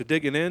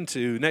Digging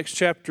into next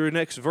chapter,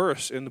 next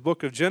verse in the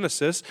book of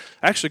Genesis.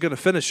 Actually going to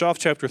finish off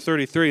chapter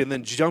 33 and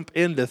then jump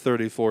into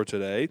 34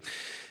 today.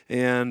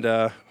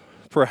 And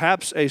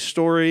perhaps a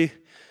story,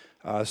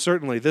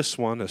 certainly this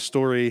one, a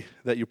story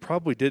that you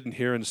probably didn't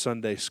hear in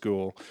Sunday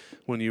school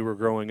when you were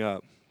growing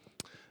up.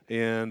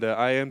 And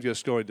I am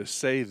just going to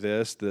say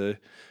this, the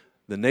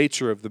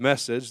nature of the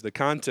message, the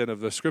content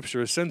of the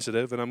scripture is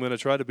sensitive, and I'm going to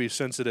try to be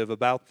sensitive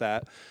about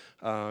that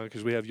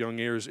because we have young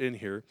ears in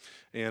here,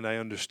 and I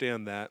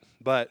understand that.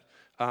 But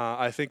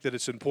I think that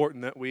it's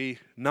important that we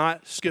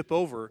not skip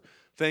over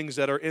things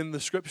that are in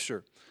the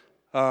scripture,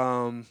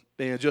 and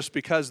just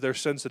because they're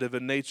sensitive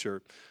in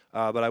nature.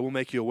 But I will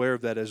make you aware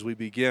of that as we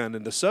begin.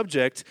 And the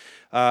subject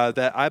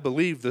that I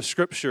believe the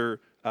scripture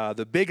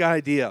the big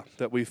idea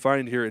that we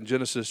find here in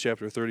Genesis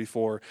chapter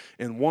 34,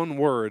 in one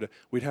word,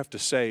 we'd have to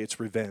say it's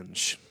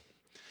revenge.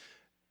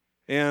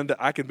 And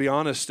I can be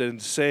honest in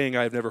saying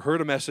I've never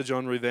heard a message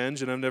on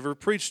revenge, and I've never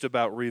preached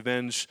about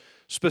revenge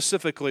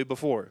specifically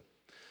before.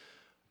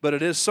 But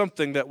it is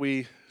something that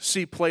we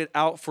see played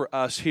out for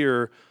us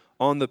here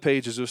on the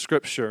pages of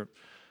Scripture.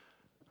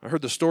 I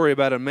heard the story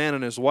about a man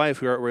and his wife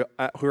who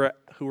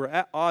were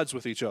at odds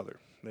with each other.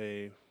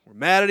 They were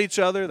mad at each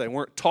other, they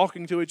weren't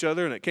talking to each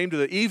other, and it came to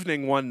the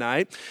evening one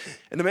night,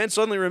 and the man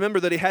suddenly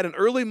remembered that he had an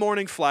early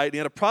morning flight, and he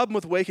had a problem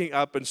with waking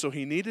up, and so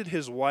he needed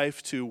his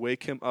wife to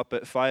wake him up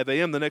at 5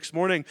 a.m. the next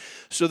morning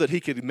so that he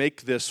could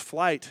make this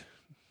flight.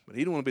 But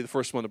he didn't want to be the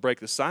first one to break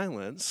the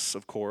silence,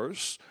 of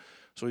course,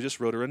 so he just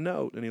wrote her a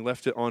note, and he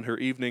left it on her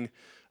evening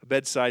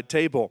bedside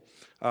table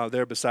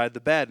there beside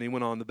the bed, and he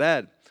went on the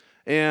bed.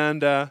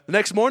 And the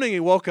next morning he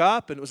woke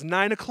up, and it was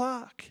 9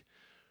 o'clock,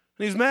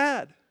 and he's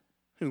mad.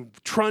 He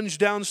trudged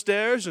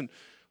downstairs and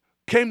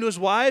came to his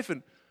wife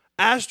and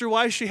asked her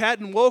why she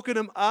hadn't woken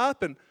him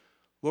up. And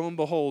lo and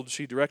behold,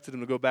 she directed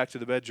him to go back to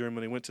the bedroom.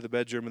 And he went to the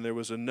bedroom, and there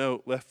was a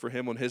note left for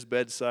him on his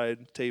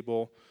bedside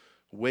table.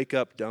 Wake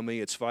up, dummy,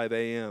 it's 5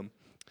 a.m.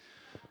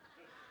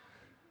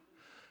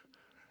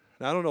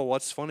 Now, I don't know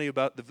what's funny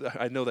about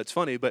I know that's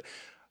funny, but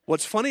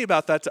what's funny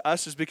about that to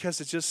us is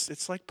because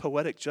it's like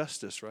poetic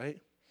justice,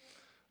 right?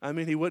 I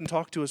mean, he wouldn't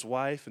talk to his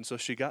wife, and so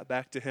she got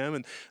back to him.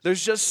 And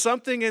there's just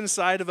something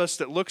inside of us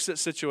that looks at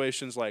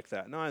situations like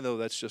that. Now, I know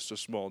that's just a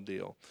small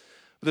deal.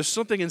 But there's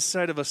something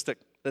inside of us that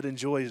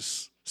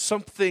enjoys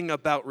something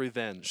about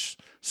revenge,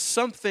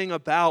 something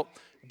about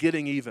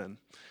getting even.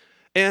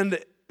 And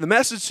the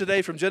message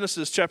today from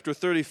Genesis chapter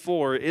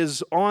 34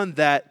 is on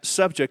that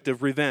subject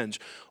of revenge.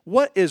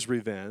 What is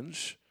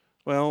revenge?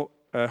 Well,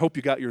 I hope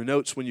you got your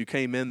notes when you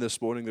came in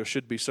this morning. There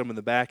should be some in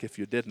the back if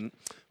you didn't.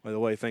 By the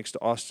way, thanks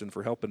to Austin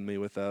for helping me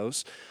with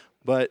those.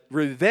 But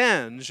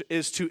revenge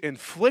is to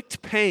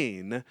inflict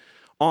pain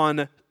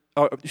or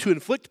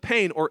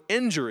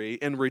injury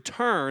in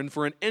return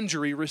for an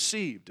injury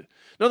received.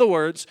 In other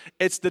words,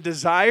 it's the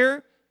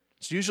desire,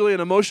 it's usually an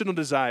emotional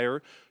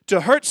desire,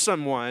 to hurt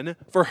someone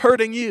for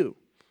hurting you.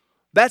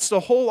 That's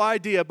the whole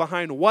idea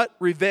behind what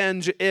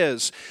revenge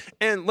is.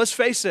 And let's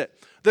face it,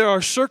 there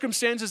are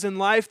circumstances in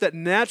life that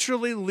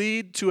naturally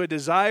lead to a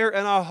desire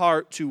in our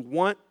heart to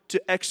want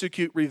to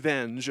execute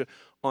revenge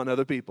on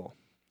other people,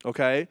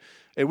 okay?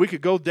 And we could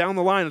go down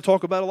the line and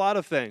talk about a lot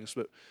of things,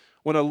 but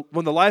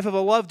when the life of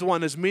a loved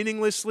one is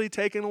meaninglessly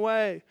taken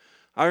away,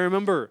 I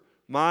remember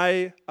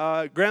my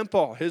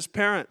grandpa, his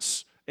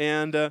parents,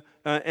 and two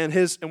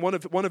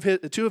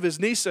of his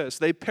nieces,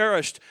 they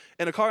perished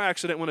in a car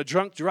accident when a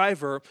drunk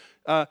driver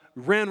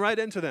ran right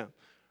into them.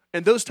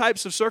 And those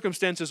types of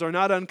circumstances are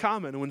not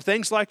uncommon. And when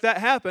things like that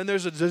happen,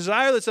 there's a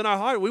desire that's in our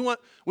heart. We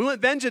want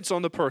vengeance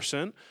on the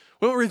person.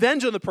 We want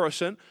revenge on the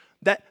person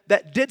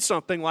that did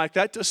something like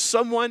that to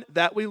someone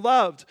that we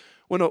loved.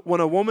 When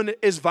a woman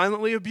is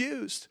violently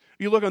abused,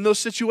 you look on those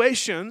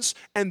situations,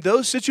 and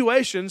those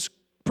situations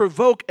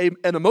provoke an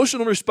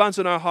emotional response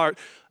in our heart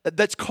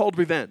that's called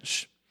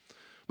revenge.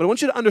 But I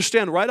want you to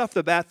understand right off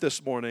the bat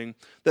this morning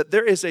that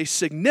there is a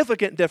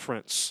significant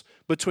difference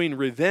between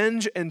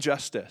revenge and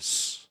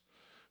justice.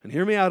 And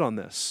hear me out on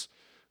this.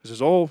 This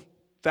is all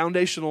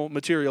foundational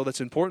material that's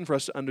important for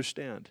us to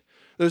understand.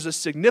 There's a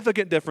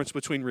significant difference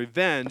between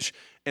revenge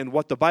and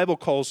what the Bible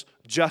calls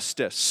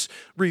justice.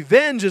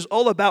 Revenge is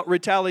all about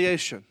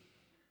retaliation.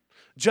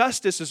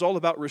 Justice is all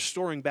about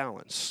restoring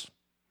balance.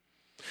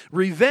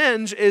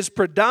 Revenge is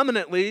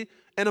predominantly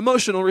an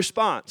emotional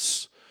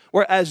response,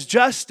 whereas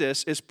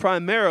justice is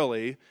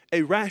primarily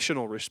a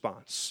rational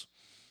response.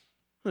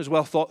 It is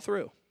well thought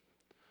through.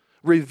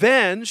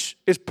 Revenge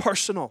is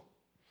personal.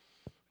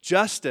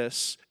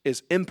 Justice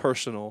is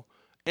impersonal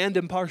and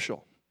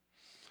impartial.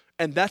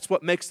 And that's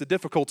what makes the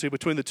difficulty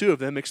between the two of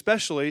them,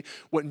 especially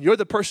when you're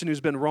the person who's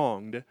been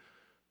wronged.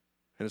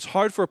 And it's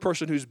hard for a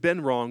person who's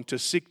been wronged to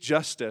seek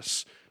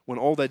justice when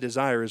all they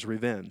desire is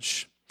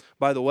revenge.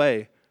 By the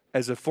way,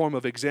 as a form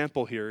of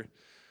example here,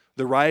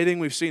 the rioting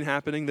we've seen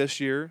happening this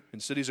year in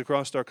cities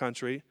across our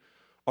country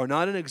are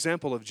not an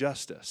example of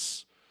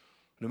justice.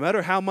 No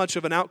matter how much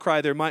of an outcry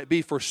there might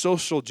be for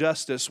social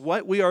justice,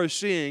 what we are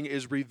seeing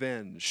is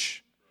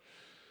revenge.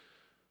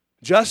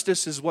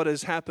 Justice is what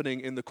is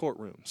happening in the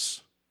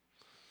courtrooms.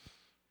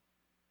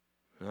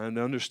 And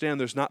I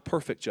understand there's not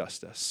perfect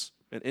justice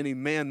in any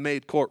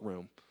man-made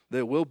courtroom.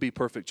 There will be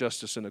perfect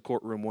justice in a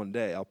courtroom one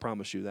day, I'll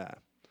promise you that.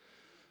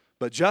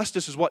 But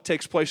justice is what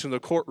takes place in the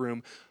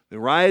courtroom. The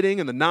rioting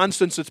and the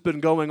nonsense that's been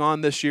going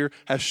on this year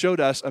has showed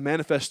us a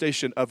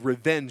manifestation of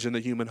revenge in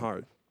the human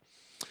heart.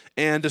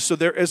 And so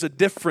there is a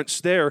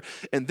difference there.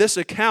 And this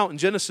account in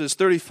Genesis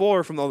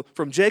 34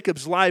 from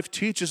Jacob's life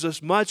teaches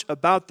us much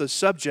about the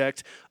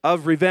subject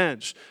of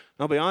revenge.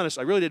 And I'll be honest,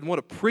 I really didn't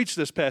want to preach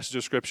this passage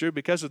of Scripture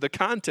because of the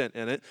content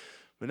in it.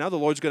 But now the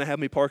Lord's going to have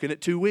me park in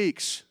it 2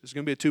 weeks. It's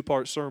going to be a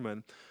 2-part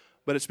sermon.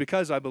 But it's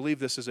because I believe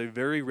this is a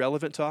very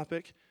relevant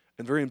topic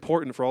and very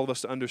important for all of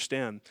us to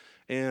understand.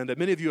 And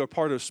many of you are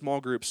part of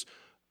small groups.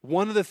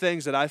 One of the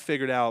things that I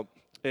figured out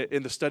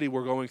in the study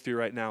we're going through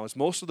right now is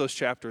most of those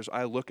chapters,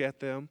 I look at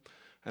them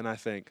and I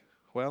think,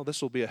 well,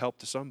 this will be a help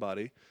to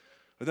somebody.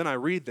 But then I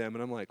read them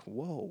and I'm like,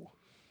 whoa,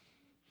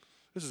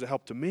 this is a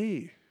help to me.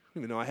 I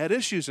didn't even know I had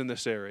issues in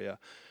this area.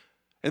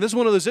 And this is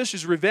one of those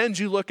issues, revenge,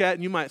 you look at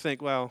and you might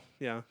think, well,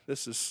 yeah,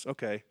 this is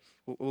okay.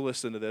 We'll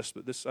listen to this,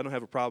 but I don't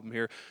have a problem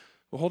here.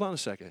 Well, hold on a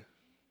second.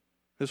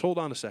 Just hold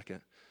on a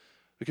second.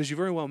 Because you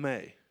very well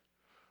may.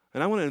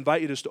 And I want to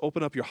invite you just to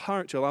open up your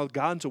heart to allow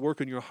God to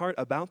work in your heart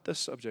about this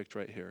subject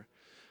right here.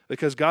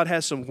 Because God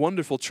has some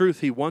wonderful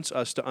truth He wants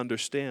us to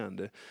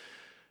understand.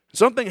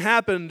 Something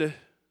happened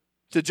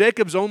to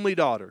Jacob's only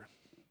daughter.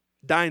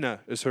 Dinah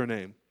is her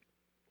name.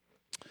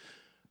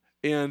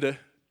 And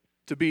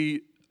to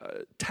be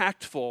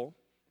tactful,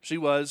 she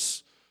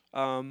was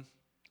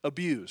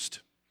abused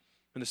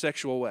in a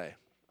sexual way.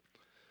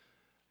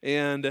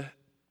 And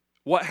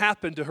what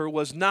happened to her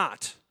was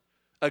not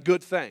a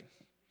good thing.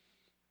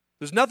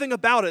 There's nothing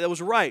about it that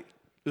was right.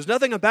 There's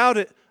nothing about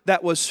it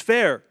that was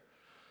fair.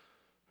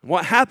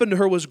 What happened to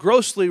her was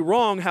grossly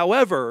wrong.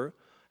 However,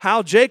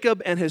 how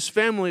Jacob and his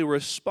family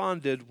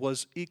responded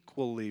was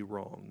equally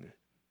wrong.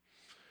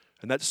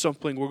 And that's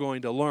something we're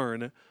going to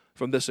learn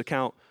from this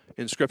account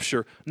in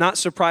Scripture. Not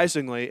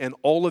surprisingly, in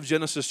all of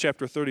Genesis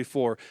chapter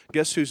 34,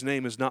 guess whose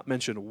name is not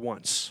mentioned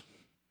once?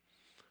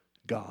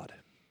 God.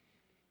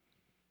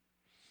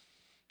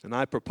 And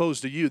I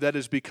propose to you that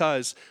is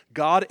because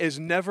God is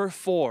never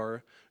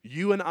for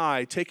you and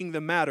I taking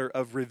the matter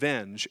of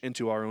revenge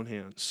into our own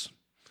hands.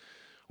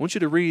 I want you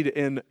to read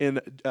in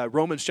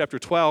Romans chapter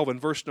 12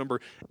 and verse number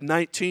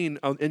 19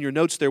 in your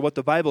notes there what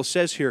the Bible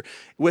says here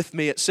with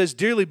me. It says,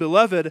 "Dearly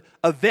beloved,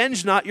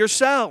 avenge not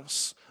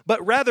yourselves,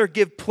 but rather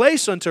give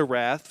place unto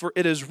wrath, for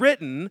it is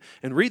written,"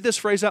 and read this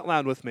phrase out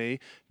loud with me,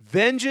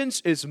 "Vengeance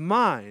is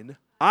mine,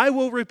 I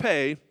will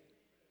repay."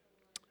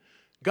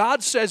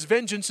 God says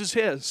vengeance is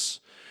His.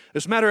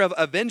 This matter of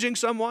avenging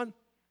someone,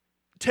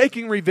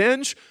 taking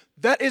revenge,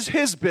 that is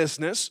His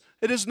business.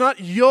 It is not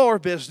your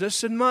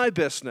business and my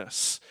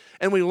business.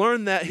 And we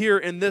learn that here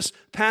in this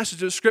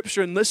passage of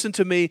Scripture. And listen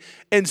to me,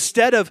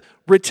 instead of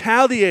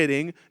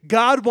retaliating,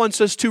 God wants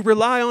us to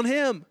rely on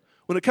Him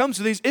when it comes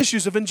to these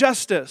issues of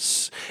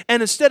injustice.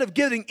 And instead of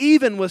getting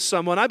even with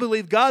someone, I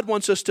believe God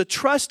wants us to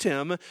trust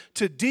Him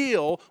to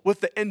deal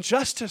with the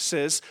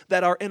injustices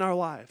that are in our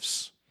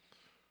lives.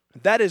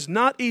 That is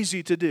not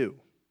easy to do,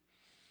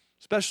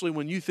 especially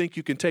when you think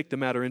you can take the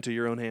matter into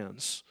your own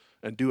hands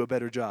and do a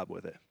better job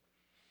with it.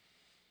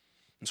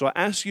 And so I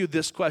ask you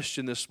this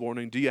question this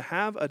morning. Do you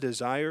have a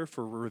desire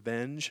for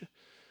revenge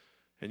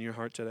in your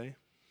heart today?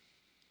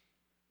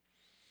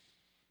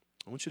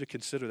 I want you to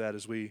consider that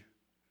as we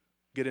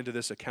get into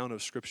this account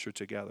of Scripture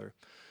together.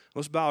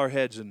 Let's bow our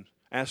heads and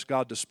ask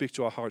God to speak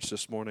to our hearts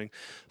this morning.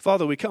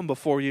 Father, we come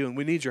before you and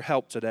we need your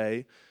help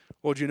today.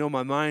 Lord, you know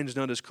my mind's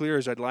not as clear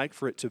as I'd like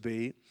for it to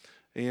be.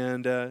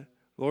 And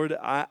Lord,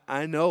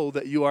 I know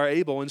that you are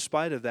able, in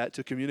spite of that,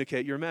 to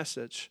communicate your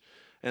message.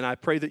 And I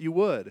pray that you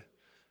would.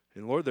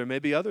 And Lord, there may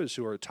be others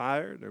who are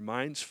tired, their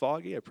mind's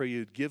foggy. I pray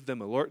you'd give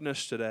them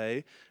alertness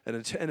today and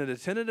an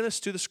attentiveness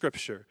to the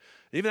Scripture.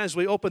 Even as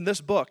we open this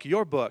book,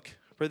 your book,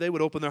 I pray they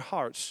would open their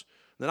hearts.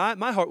 That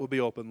my heart would be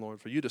open, Lord,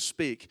 for you to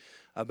speak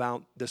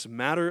about this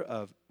matter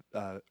of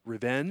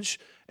revenge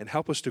and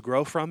help us to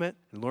grow from it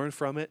and learn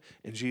from it.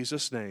 In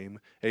Jesus' name,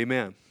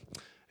 amen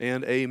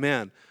and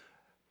amen.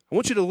 I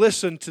want you to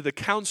listen to the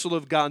counsel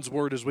of God's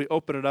Word as we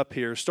open it up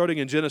here, starting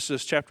in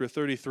Genesis chapter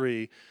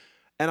 33.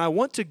 And I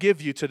want to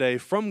give you today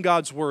from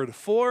God's Word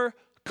 4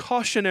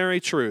 cautionary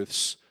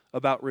truths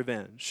about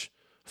revenge.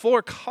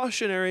 4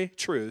 cautionary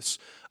truths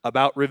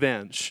about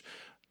revenge.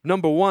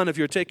 Number 1, if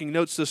you're taking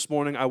notes this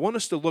morning, I want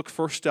us to look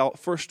first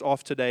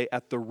off today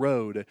at the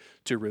road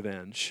to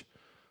revenge.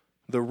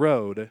 The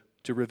road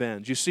to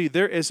revenge. You see,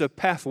 there is a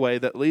pathway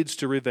that leads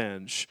to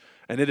revenge,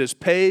 and it is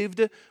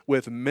paved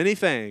with many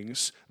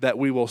things that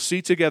we will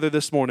see together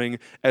this morning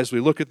as we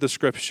look at the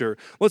Scripture.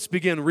 Let's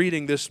begin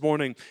reading this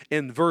morning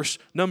in verse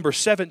number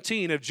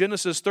 17 of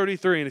Genesis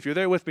 33. And if you're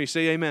there with me,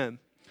 say amen.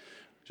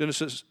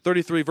 Genesis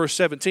 33, verse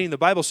 17, the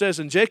Bible says,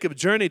 "And Jacob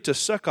journeyed to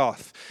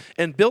Succoth,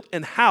 and built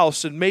an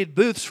house, and made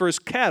booths for his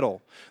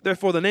cattle.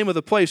 Therefore the name of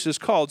the place is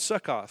called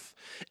Succoth.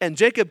 And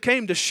Jacob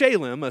came to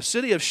Shalem, a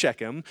city of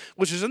Shechem,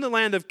 which is in the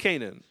land of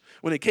Canaan,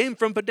 when he came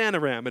from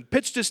Padanaram and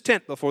pitched his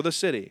tent before the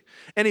city.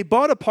 And he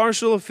bought a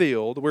parcel of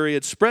field where he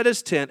had spread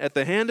his tent at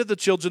the hand of the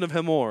children of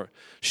Hamor,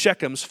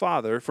 Shechem's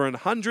father, for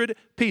 100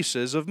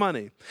 pieces of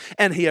money.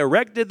 And he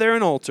erected there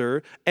an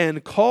altar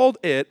and called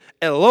it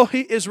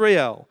Elohi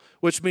Israel,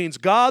 which means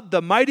God,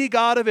 the mighty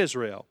God of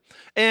Israel.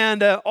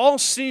 And all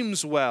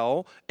seems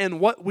well in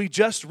what we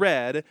just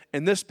read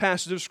in this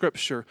passage of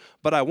Scripture.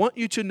 But I want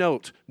you to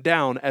note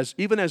down,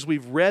 even as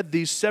we've read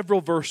these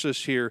several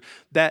verses here,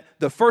 that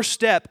the first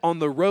step on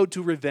the road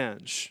to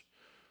revenge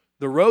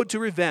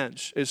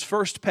is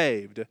first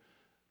paved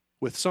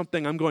with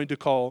something I'm going to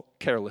call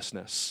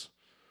carelessness.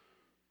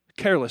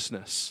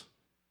 Carelessness.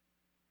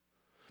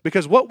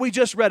 Because what we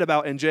just read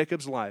about in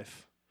Jacob's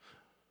life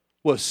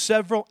was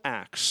several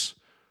acts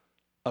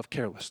of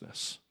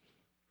carelessness.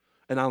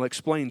 And I'll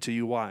explain to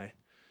you why.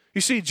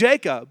 You see,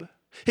 Jacob,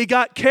 he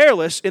got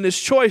careless in his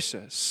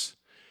choices.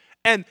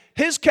 And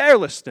his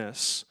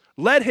carelessness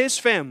led his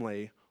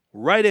family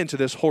right into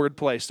this horrid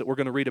place that we're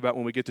going to read about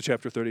when we get to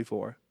chapter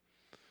 34.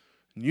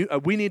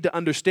 We need to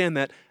understand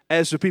that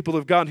as the people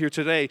of God here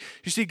today.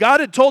 You see, God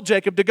had told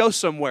Jacob to go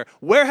somewhere.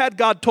 Where had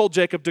God told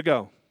Jacob to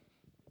go?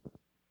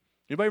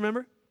 Anybody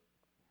remember?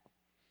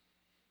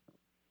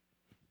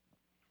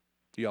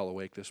 You all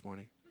awake this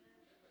morning?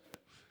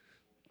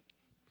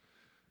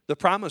 The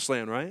promised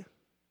land, right?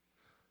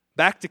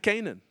 Back to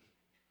Canaan.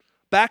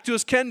 Back to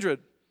his kindred.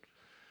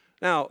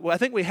 Now, I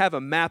think we have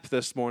a map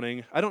this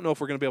morning. I don't know if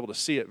we're going to be able to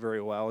see it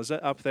very well. Is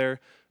that up there?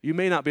 You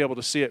may not be able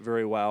to see it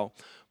very well.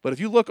 But if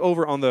you look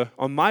over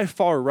on my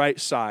far right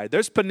side,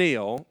 there's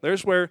Peniel.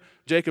 There's where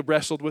Jacob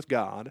wrestled with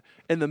God.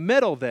 In the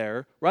middle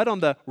there, right on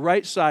the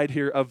right side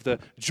here of the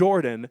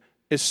Jordan,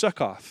 is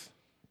Succoth.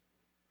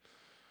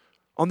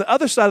 On the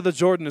other side of the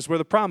Jordan is where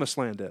the promised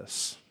land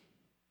is.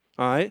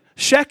 All right?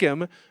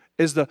 Shechem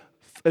is the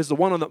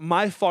one on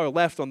my far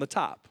left on the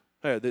top.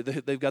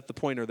 They've got the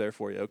pointer there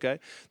for you, okay?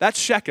 That's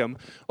Shechem.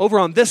 Over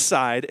on this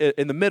side,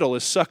 in the middle,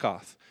 is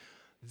Succoth.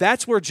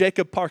 That's where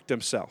Jacob parked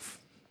himself.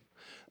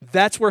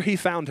 That's where he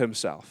found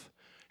himself.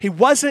 He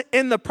wasn't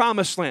in the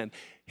promised land.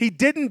 He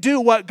didn't do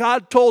what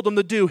God told him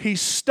to do. He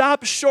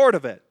stopped short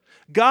of it.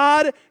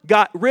 God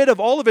got rid of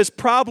all of his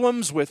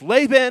problems with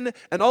Laban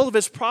and all of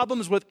his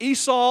problems with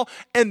Esau,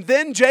 and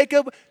then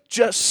Jacob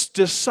just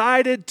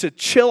decided to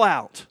chill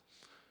out.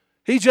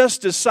 He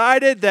just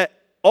decided that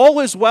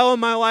all is well in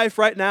my life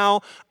right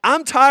now.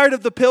 I'm tired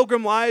of the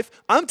pilgrim life.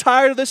 I'm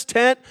tired of this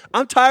tent.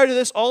 I'm tired of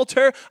this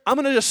altar. I'm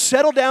going to just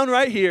settle down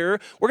right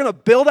here. We're going to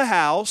build a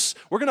house.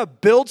 We're going to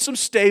build some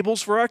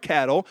stables for our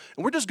cattle,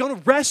 and we're just going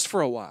to rest for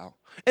a while.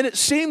 And it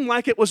seemed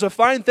like it was a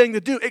fine thing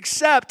to do,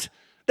 except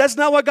that's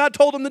not what God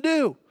told him to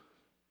do.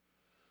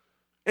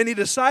 And he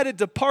decided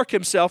to park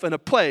himself in a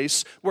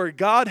place where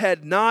God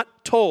had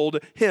not told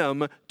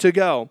him to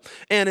go.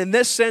 And in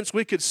this sense,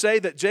 we could say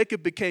that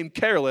Jacob became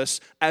careless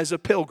as a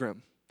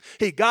pilgrim.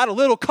 He got a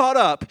little caught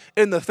up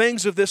in the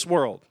things of this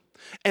world.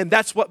 And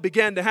that's what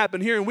began to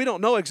happen here. And we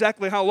don't know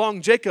exactly how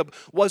long Jacob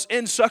was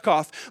in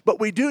Succoth, but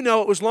we do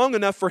know it was long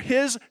enough for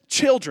his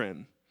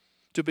children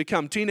to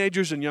become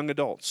teenagers and young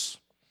adults.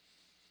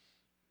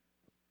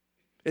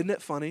 Isn't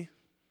it funny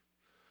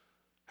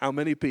how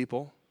many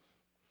people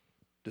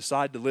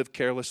decide to live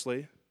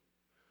carelessly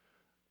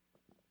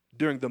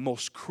during the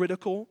most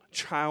critical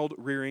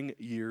child-rearing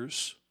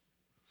years,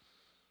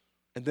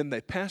 and then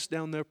they pass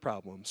down their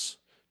problems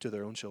to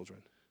their own children?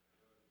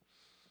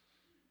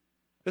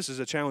 This is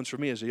a challenge for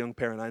me as a young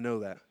parent. I know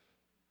that.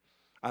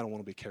 I don't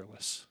want to be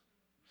careless.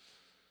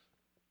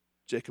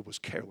 Jacob was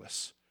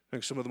careless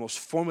during some of the most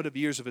formative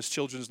years of his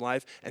children's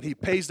life, and he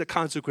pays the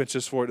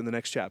consequences for it in the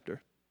next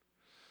chapter.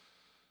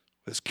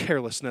 His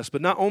carelessness.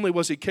 But not only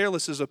was he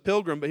careless as a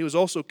pilgrim, but he was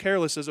also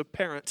careless as a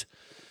parent.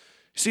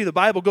 You see, the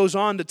Bible goes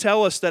on to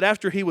tell us that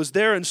after he was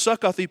there in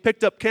Succoth, he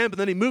picked up camp, and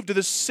then he moved to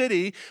this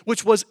city,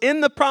 which was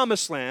in the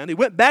promised land. He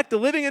went back to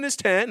living in his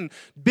tent and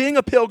being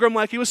a pilgrim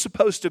like he was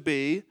supposed to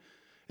be,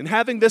 and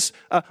having this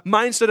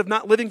mindset of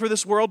not living for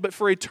this world, but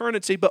for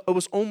eternity. But it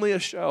was only a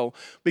show,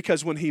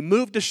 because when he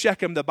moved to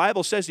Shechem, the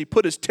Bible says he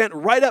put his tent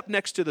right up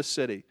next to the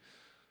city.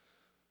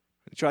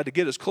 He tried to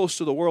get as close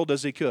to the world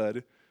as he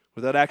could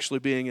without actually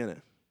being in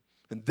it.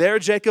 And there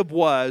Jacob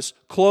was,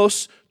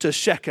 close to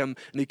Shechem,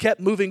 and he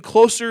kept moving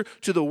closer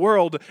to the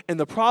world. And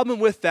the problem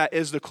with that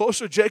is the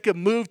closer Jacob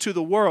moved to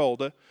the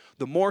world,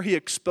 the more he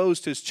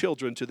exposed his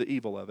children to the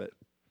evil of it.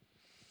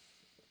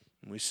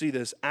 And we see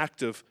this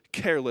act of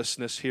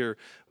carelessness here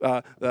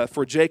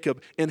for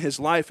Jacob in his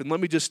life. And let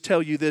me just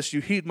tell you this,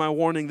 you heed my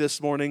warning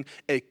this morning,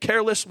 a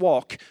careless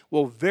walk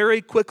will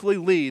very quickly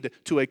lead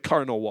to a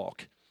carnal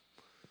walk.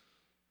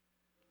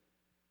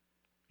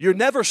 You're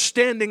never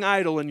standing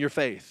idle in your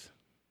faith.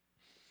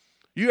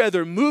 You're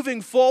either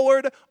moving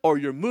forward or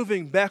you're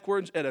moving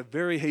backwards at a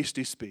very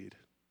hasty speed.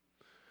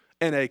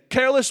 And a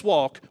careless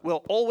walk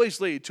will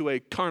always lead to a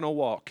carnal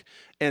walk.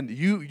 And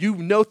you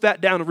note that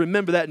down and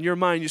remember that in your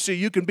mind. You see,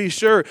 you can be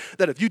sure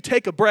that if you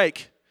take a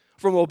break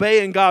from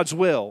obeying God's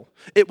will,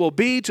 it will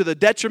be to the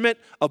detriment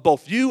of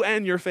both you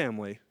and your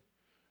family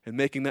in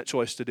making that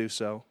choice to do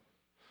so.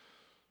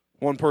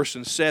 One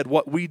person said,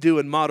 what we do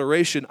in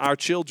moderation, our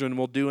children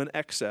will do in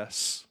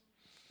excess.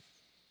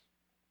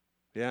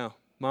 Yeah,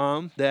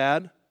 mom,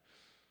 dad,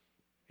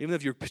 even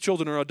if your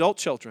children are adult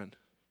children,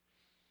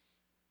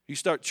 you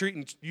start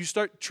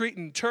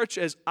treating church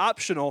as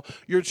optional,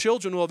 your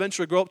children will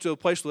eventually grow up to a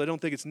place where they don't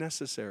think it's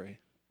necessary.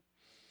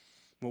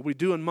 What we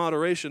do in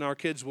moderation, our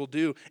kids will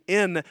do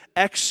in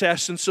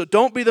excess. And so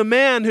don't be the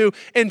man who,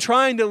 in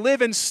trying to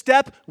live in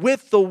step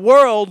with the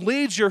world,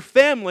 leads your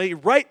family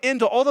right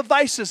into all the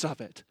vices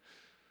of it.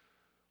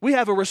 We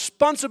have a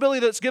responsibility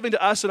that's given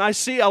to us, and I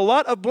see a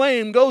lot of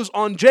blame goes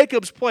on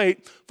Jacob's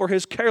plate for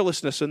his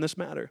carelessness in this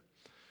matter.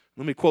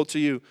 Let me quote to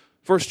you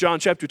 1 John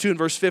chapter 2 and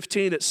verse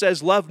 15. It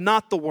says, love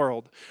not the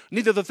world,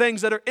 neither the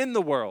things that are in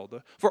the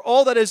world. For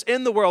all that is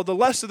in the world, the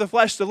lust of the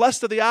flesh, the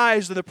lust of the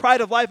eyes, and the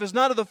pride of life is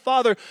not of the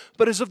Father,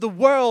 but is of the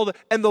world.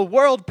 And the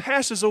world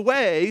passes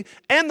away,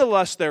 and the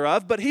lust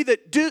thereof. But he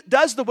that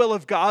does the will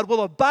of God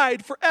will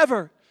abide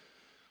forever.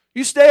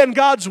 You stay in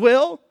God's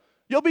will,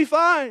 you'll be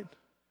fine.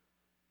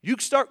 You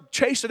start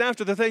chasing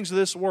after the things of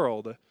this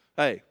world,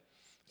 hey,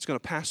 it's going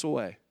to pass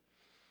away.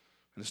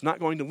 And it's not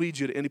going to lead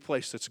you to any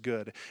place that's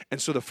good.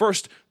 And so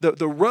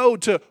the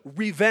road to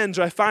revenge,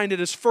 I find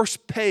it is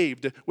first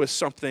paved with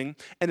something,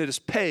 and it is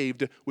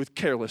paved with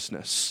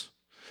carelessness.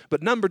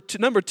 But number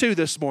two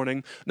this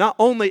morning, not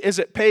only is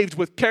it paved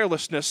with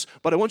carelessness,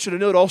 but I want you to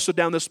note also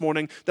down this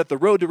morning that the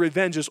road to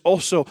revenge is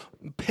also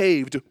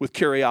paved with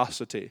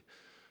curiosity.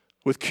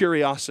 With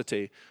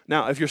curiosity.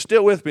 Now, if you're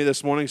still with me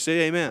this morning,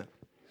 say amen.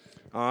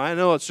 I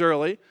know it's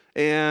early,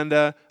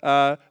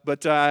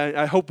 but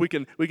I hope we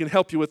can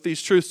help you with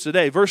these truths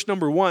today. Verse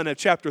number 1 of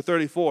chapter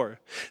 34.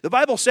 The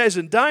Bible says,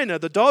 and Dinah,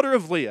 the daughter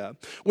of Leah,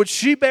 which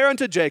she bare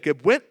unto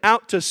Jacob, went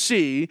out to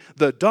see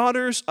the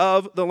daughters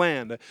of the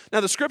land. Now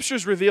the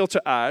scriptures reveal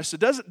to us,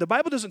 the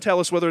Bible doesn't tell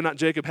us whether or not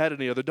Jacob had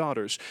any other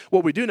daughters.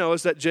 What we do know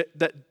is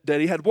that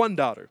he had one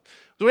daughter.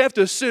 So we have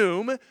to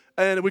assume,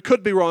 and we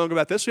could be wrong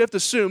about this, we have to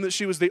assume that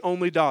she was the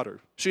only daughter.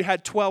 She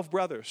had 12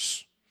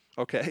 brothers,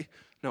 okay?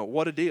 No,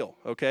 what a deal,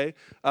 okay?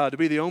 To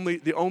be the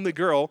only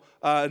girl,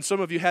 and some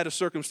of you had a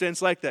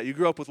circumstance like that. You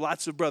grew up with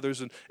lots of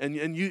brothers, and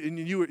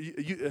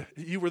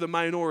you were the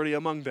minority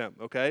among them,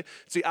 okay?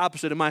 It's the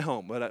opposite of my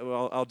home, but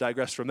I'll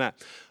digress from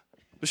that.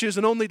 But she was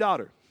an only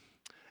daughter.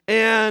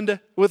 And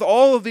with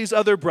all of these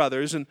other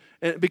brothers, and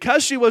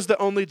because she was the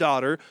only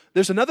daughter,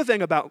 there's another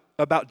thing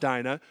about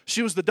Dinah.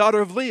 She was the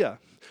daughter of Leah.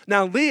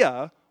 Now,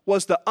 Leah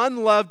was the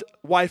unloved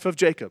wife of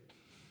Jacob.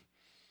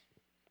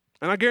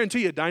 And I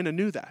guarantee you, Dinah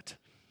knew that.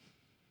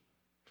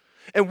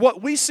 And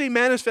what we see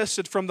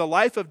manifested from the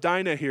life of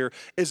Dinah here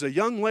is a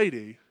young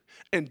lady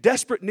in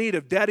desperate need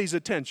of daddy's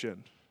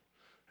attention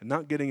and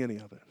not getting any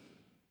of it.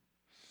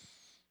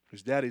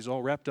 Because daddy's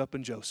all wrapped up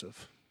in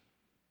Joseph.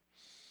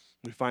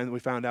 We find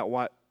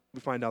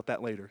out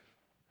that later.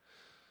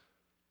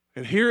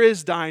 And here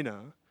is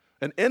Dinah,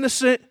 an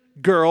innocent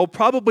girl,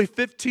 probably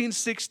 15,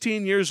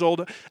 16 years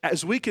old,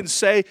 as we can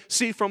see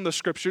from the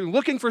scripture,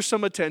 looking for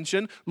some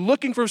attention,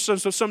 looking for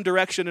some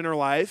direction in her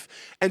life,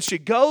 and she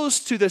goes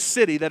to the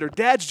city that her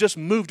dad's just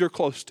moved her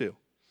close to.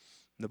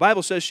 And the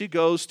Bible says she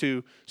goes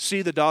to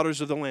see the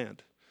daughters of the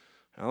land.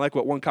 And I like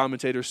what one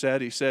commentator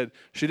said. He said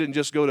she didn't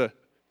just go to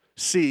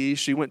see,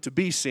 she went to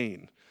be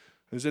seen,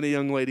 as any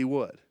young lady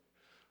would.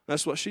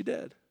 That's what she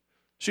did.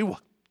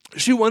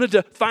 She wanted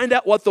to find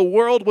out what the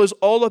world was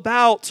all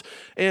about.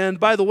 And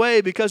by the way,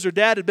 because her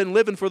dad had been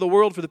living for the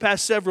world for the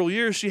past several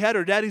years, she had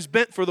her daddy's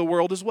bent for the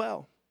world as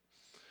well.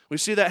 We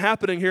see that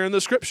happening here in the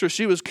scripture.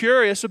 She was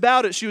curious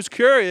about it. She was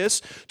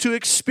curious to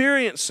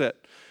experience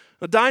it.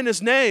 Now,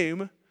 Dinah's name,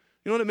 you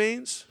know what it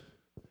means?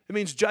 It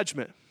means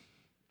judgment.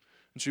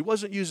 And she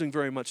wasn't using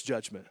very much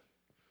judgment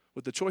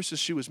with the choices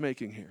she was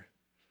making here.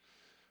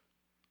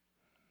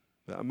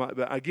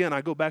 But again,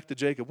 I go back to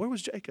Jacob. Where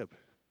was Jacob?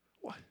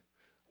 Why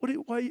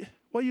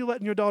are you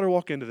letting your daughter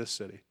walk into this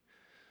city?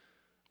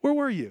 Where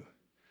were you?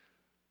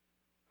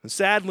 And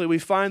sadly, we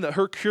find that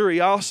her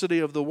curiosity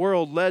of the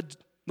world led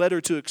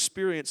her to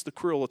experience the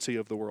cruelty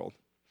of the world.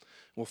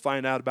 We'll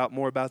find out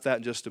more about that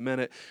in just a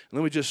minute. And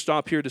let me just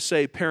stop here to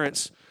say,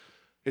 parents,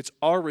 it's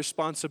our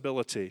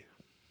responsibility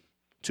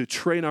to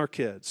train our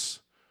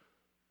kids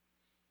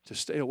to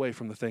stay away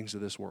from the things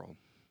of this world.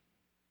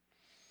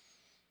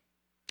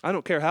 I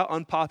don't care how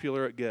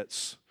unpopular it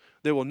gets.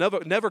 There will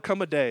never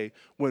come a day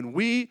when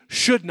we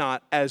should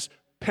not, as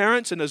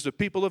parents and as the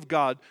people of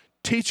God,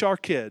 teach our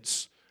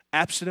kids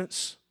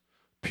abstinence,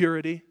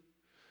 purity,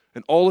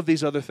 and all of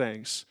these other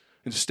things,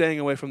 and staying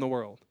away from the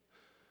world.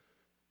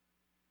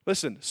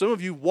 Listen, some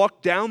of you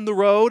walk down the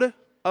road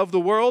of the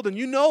world, and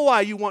you know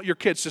why you want your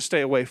kids to stay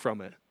away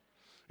from it.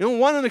 You don't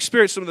want to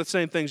experience some of the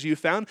same things you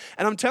found.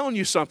 And I'm telling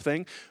you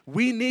something,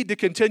 we need to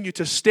continue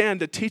to stand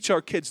to teach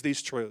our kids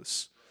these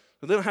truths.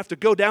 They don't have to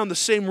go down the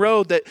same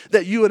road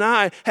that you and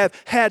I have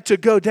had to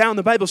go down.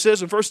 The Bible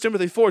says in 1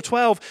 Timothy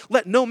 4:12,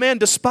 let no man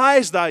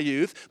despise thy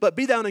youth, but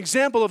be thou an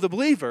example of the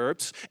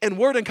believers in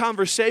word and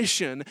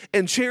conversation,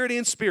 in charity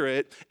and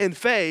spirit, in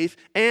faith,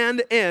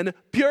 and in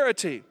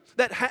purity.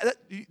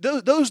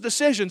 those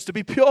decisions to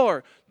be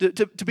pure,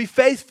 to be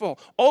faithful,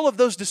 all of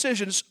those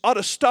decisions ought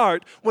to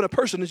start when a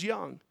person is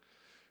young.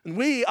 And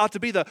we ought to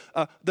be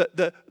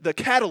the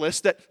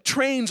catalyst that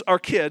trains our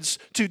kids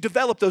to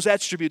develop those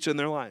attributes in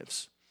their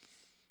lives.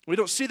 We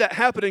don't see that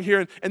happening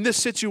here in this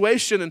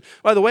situation. And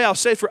by the way, I'll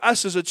say for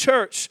us as a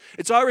church,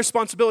 it's our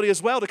responsibility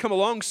as well to come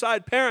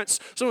alongside parents,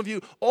 some of you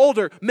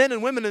older men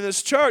and women in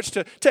this church,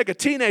 to take a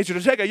teenager,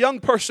 to take a young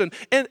person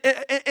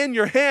in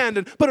your hand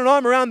and put an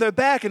arm around their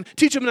back and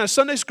teach them in a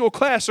Sunday school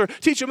class, or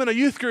teach them in a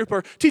youth group,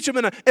 or teach them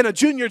in a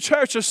junior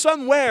church, or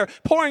somewhere,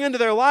 pouring into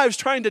their lives,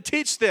 trying to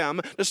teach them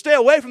to stay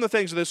away from the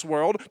things of this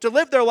world, to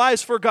live their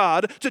lives for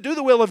God, to do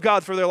the will of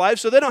God for their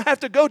lives so they don't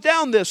have to go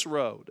down this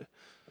road.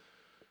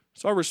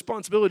 It's our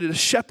responsibility to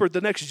shepherd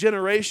the next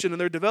generation in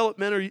their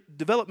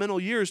developmental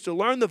years, to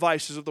learn the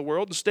vices of the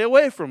world and stay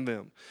away from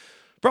them.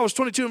 Proverbs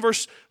 22 and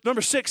verse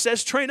number 6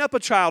 says, train up a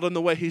child in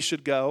the way he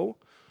should go,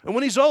 and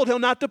when he's old, he'll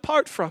not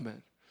depart from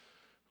it.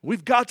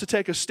 We've got to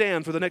take a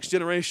stand for the next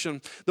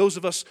generation. Those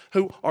of us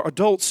who are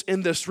adults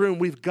in this room,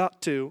 we've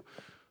got to.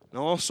 And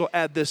I'll also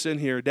add this in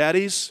here,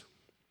 daddies,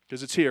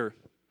 because it's here.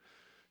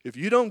 If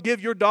you don't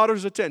give your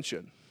daughters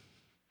attention,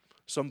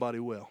 somebody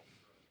will.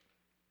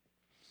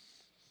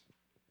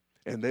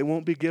 And they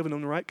won't be giving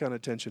them the right kind of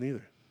attention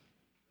either.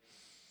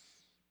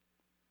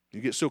 You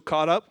get so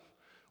caught up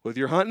with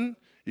your hunting.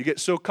 You get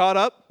so caught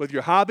up with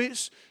your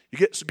hobbies.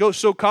 You go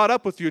so caught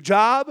up with your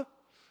job. You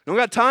don't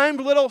got time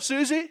for little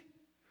Susie?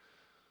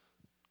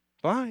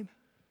 Fine.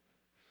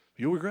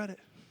 You'll regret it.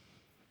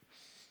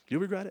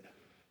 You'll regret it.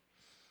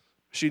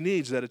 She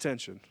needs that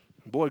attention.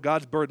 Boy,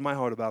 God's burdened my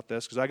heart about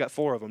this because I got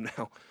 4 of them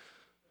now.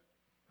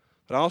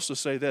 But I also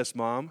say this,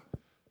 Mom,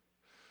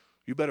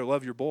 you better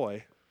love your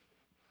boy,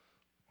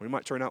 or he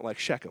might turn out like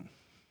Shechem,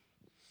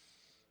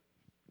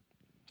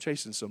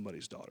 chasing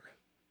somebody's daughter.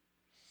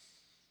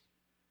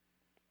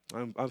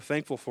 I'm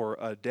thankful for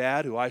a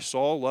dad who I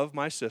saw love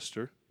my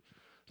sister,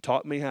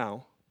 taught me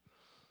how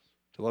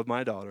to love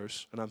my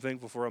daughters, and I'm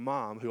thankful for a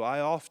mom who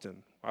I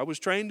was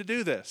trained to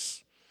do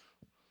this,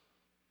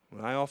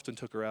 when I often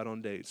took her out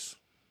on dates.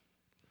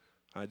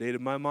 I dated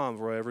my mom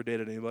before I ever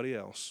dated anybody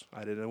else.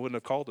 I wouldn't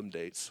have called them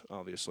dates,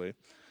 obviously.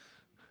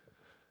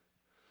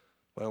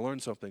 But I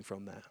learned something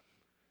from that.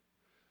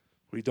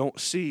 We don't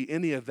see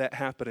any of that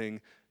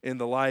happening in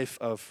the life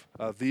of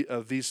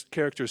these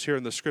characters here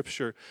in the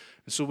Scripture.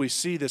 And so we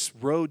see this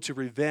road to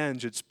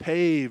revenge. It's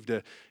paved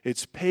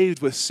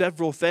with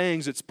several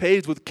things. It's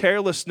paved with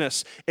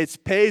carelessness. It's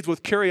paved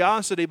with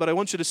curiosity. But I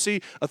want you to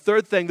see a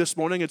third thing this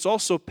morning. It's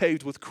also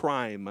paved with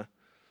crime.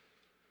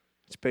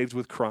 It's paved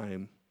with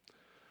crime.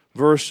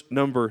 Verse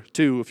number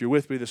 2, if you're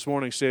with me this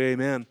morning, say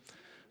amen.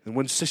 And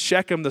when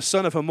Shechem, the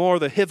son of Hamor,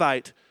 the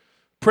Hivite,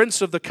 prince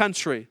of the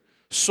country,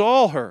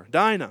 saw her,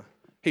 Dinah,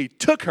 he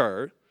took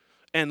her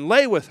and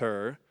lay with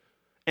her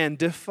and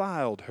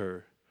defiled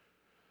her.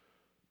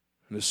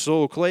 And his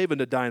soul clave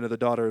unto Dinah, the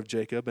daughter of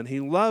Jacob, and he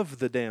loved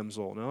the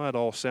damsel. Now, that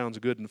all sounds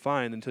good and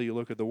fine until you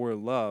look at the word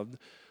loved.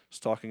 It's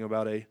talking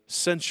about a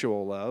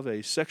sensual love,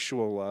 a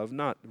sexual love,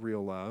 not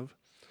real love.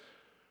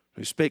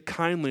 He spake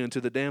kindly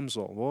unto the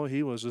damsel. Well,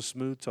 he was a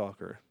smooth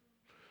talker.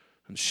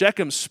 And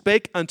Shechem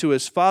spake unto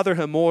his father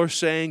Hamor,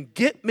 saying,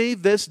 get me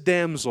this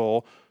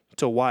damsel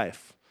to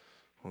wife.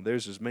 Well,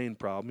 there's his main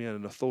problem. He had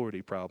an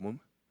authority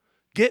problem.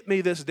 Get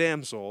me this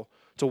damsel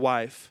to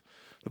wife.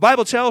 The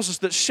Bible tells us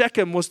that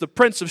Shechem was the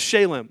prince of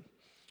Shalem,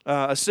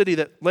 a city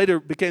that later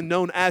became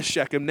known as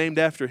Shechem, named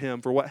after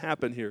him for what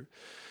happened here.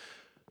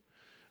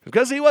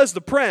 Because he was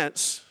the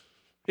prince,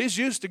 he's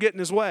used to getting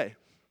his way.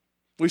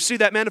 We see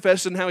that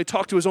manifested in how he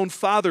talked to his own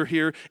father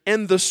here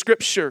in the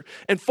Scripture.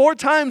 And 4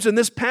 times in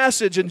this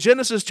passage in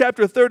Genesis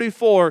chapter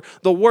 34,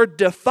 the word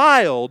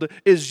defiled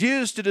is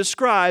used to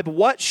describe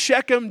what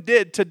Shechem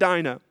did to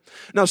Dinah.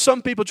 Now,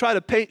 some people try to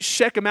paint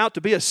Shechem out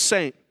to be a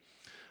saint.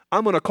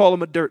 I'm going to call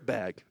him a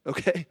dirtbag,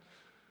 okay?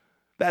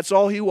 That's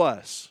all he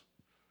was.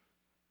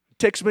 It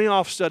ticks me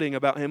off studying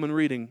about him and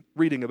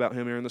reading about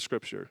him here in the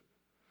Scripture.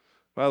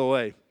 By the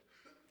way,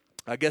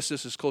 I guess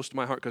this is close to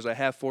my heart because I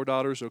have 4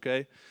 daughters,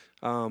 okay?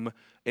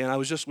 And I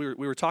was just we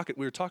were talking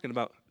to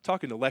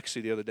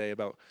Lexi the other day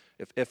about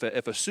if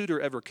a suitor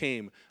ever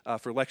came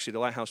for Lexi to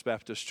Lighthouse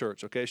Baptist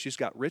Church, okay? She's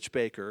got Rich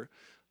Baker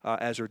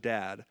as her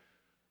dad.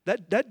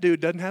 That dude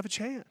doesn't have a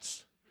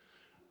chance.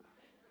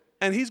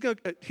 And he's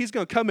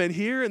gonna come in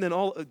here and then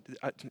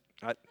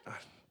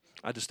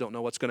I just don't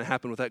know what's gonna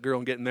happen with that girl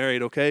and getting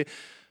married, okay?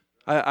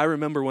 I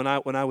remember when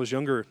I was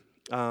younger,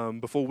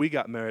 before we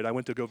got married, I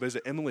went to go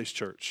visit Emily's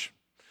church.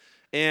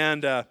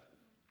 And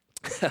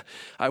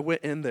I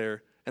went in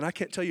there, and I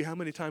can't tell you how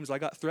many times I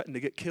got threatened to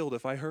get killed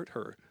if I hurt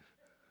her.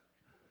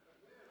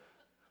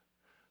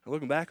 And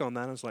looking back on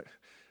that, I was like,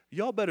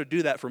 y'all better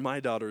do that for my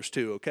daughters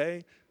too,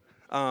 okay?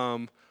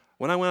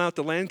 When I went out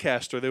to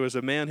Lancaster, there was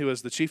a man who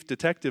was the chief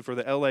detective for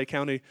the L.A.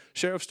 County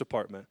Sheriff's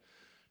Department.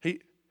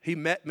 He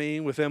met me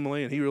with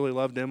Emily, and he really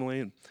loved Emily,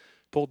 and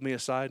pulled me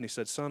aside, and he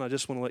said, son, I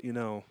just want to let you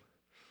know,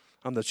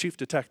 I'm the chief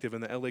detective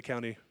in the L.A.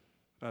 County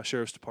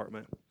Sheriff's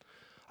Department.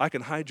 I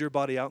can hide your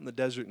body out in the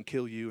desert and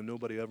kill you, and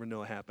nobody will ever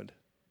know it happened.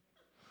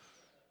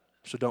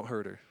 so don't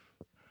hurt her.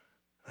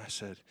 I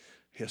said,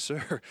 yes,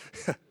 sir.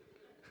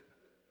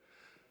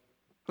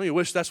 Don't you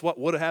wish that's what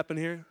would have happened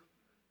here?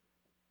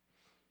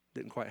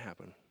 Didn't quite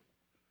happen.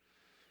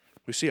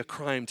 We see a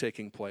crime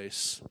taking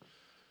place.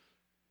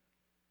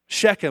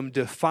 Shechem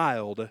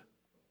defiled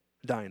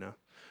Dinah.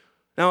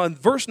 Now in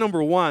verse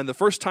number 1, the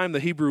first time the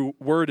Hebrew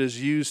word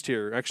is used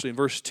here, actually in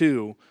verse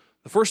 2,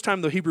 the first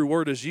time the Hebrew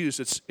word is used,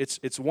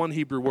 it's one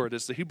Hebrew word.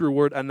 It's the Hebrew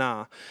word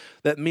anah,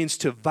 that means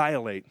to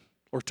violate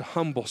or to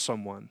humble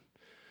someone.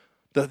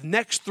 The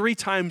next 3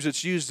 times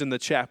it's used in the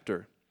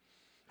chapter,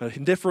 a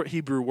different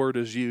Hebrew word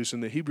is used,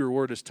 and the Hebrew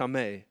word is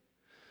tameh.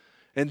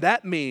 And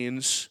that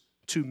means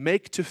to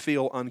make to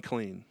feel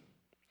unclean.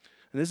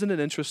 And isn't it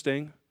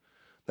interesting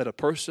that a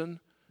person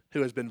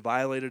who has been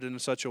violated in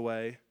such a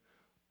way,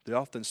 they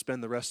often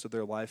spend the rest of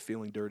their life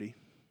feeling dirty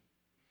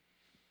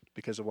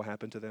because of what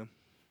happened to them?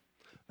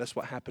 That's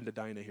what happened to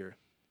Dinah here.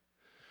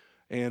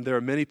 And there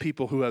are many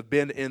people who have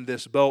been in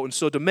this boat. And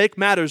so to make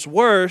matters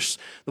worse,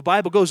 the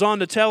Bible goes on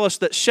to tell us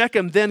that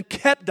Shechem then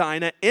kept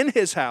Dinah in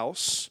his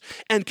house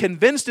and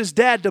convinced his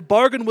dad to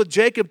bargain with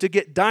Jacob to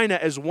get Dinah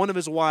as one of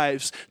his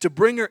wives, to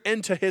bring her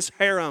into his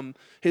harem,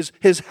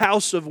 his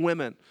house of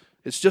women.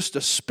 It's just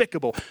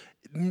despicable.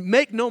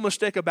 Make no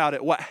mistake about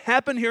it. What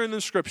happened here in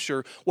the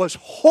scripture was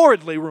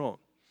horridly wrong,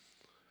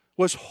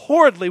 was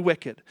horridly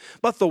wicked.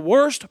 But the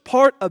worst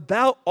part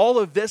about all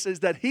of this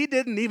is that he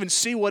didn't even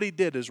see what he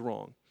did as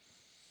wrong.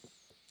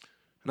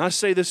 And I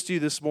say this to you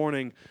this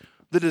morning,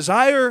 the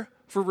desire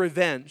for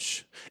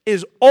revenge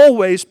is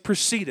always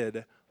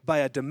preceded by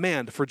a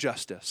demand for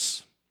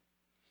justice.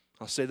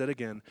 I'll say that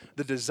again.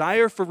 The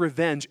desire for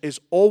revenge is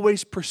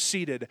always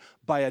preceded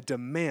by a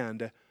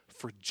demand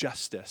for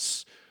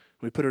justice.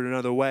 We put it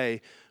another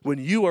way. When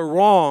you are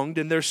wronged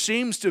and there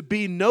seems to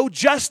be no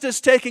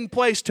justice taking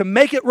place to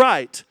make it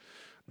right,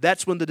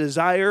 that's when the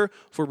desire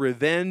for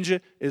revenge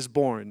is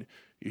born.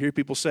 You hear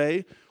people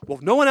say, well,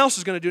 if no one else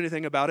is going to do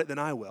anything about it, then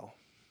I will.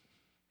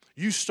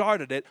 You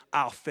started it,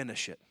 I'll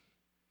finish it.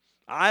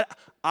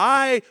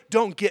 I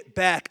don't get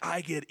back,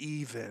 I get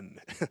even.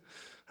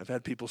 I've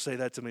had people say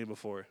that to me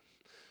before.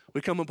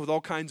 We come up with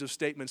all kinds of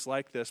statements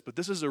like this, but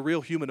this is a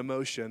real human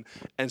emotion,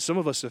 and some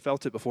of us have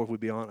felt it before, if we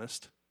be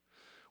honest,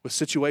 with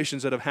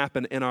situations that have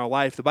happened in our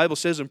life. The Bible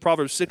says in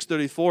Proverbs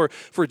 6:34,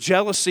 for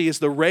jealousy is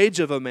the rage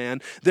of a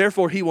man,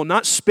 therefore he will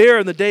not spare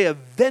in the day of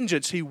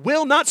vengeance. He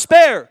will not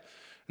spare.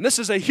 And this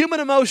is a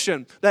human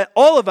emotion that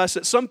all of us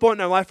at some point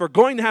in our life are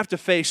going to have to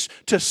face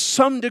to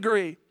some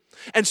degree.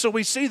 And so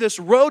we see this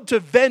road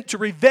to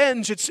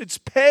revenge. It's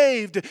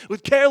paved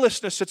with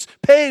carelessness. It's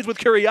paved with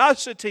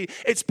curiosity.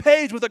 It's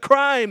paved with a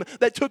crime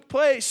that took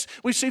place.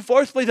 We see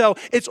fourthly, though,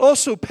 it's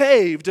also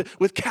paved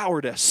with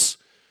cowardice.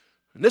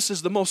 And this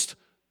is the most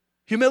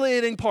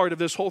humiliating part of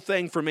this whole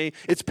thing for me.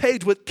 It's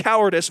paved with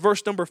cowardice.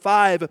 Verse number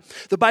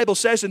 5, the Bible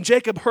says, and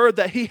Jacob heard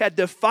that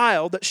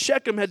that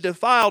Shechem had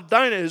defiled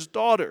Dinah, his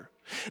daughter.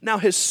 Now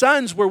his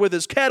sons were with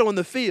his cattle in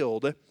the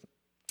field,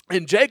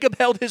 and Jacob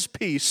held his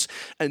peace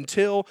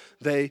until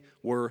they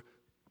were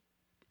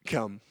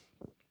come.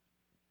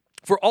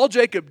 For all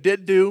Jacob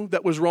did do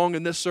that was wrong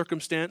in this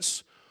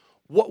circumstance,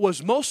 what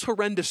was most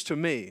horrendous to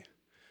me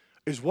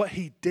is what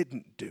he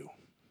didn't do.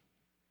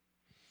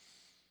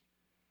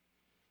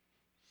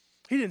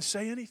 He didn't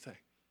say anything.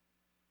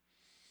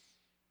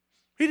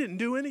 He didn't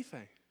do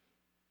anything.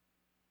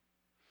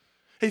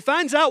 He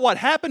finds out what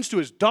happens to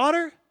his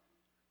daughter,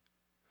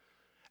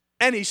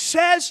 and he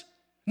says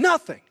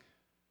nothing.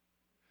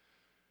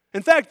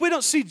 In fact, we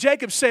don't see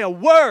Jacob say a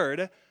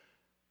word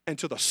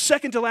until the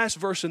second to last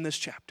verse in this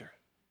chapter.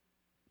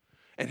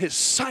 And his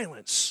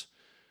silence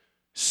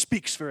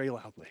speaks very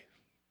loudly.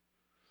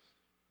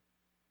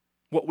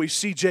 What we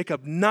see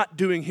Jacob not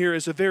doing here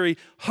is a very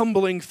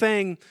humbling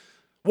thing.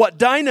 What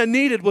Dinah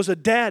needed was a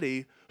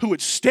daddy who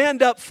would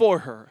stand up for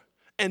her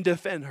and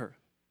defend her.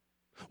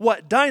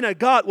 What Dinah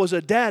got was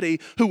a daddy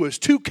who was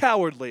too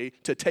cowardly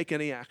to take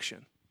any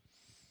action.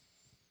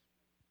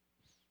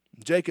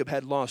 Jacob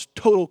had lost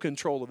total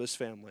control of his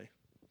family.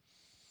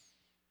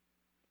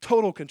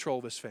 Total control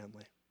of his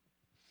family.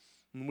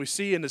 And we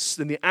see in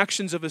the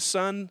actions of his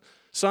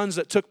sons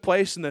that took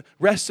place in the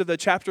rest of the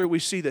chapter, we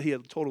see that he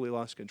had totally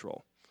lost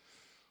control.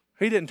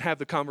 He didn't have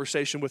the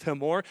conversation with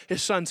Hamor.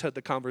 His sons had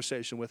the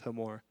conversation with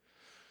Hamor.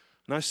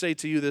 And I say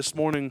to you this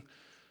morning,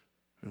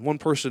 and one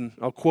person,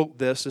 I'll quote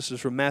this is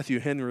from Matthew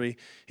Henry.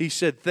 He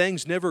said,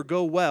 things never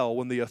go well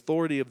when the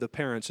authority of the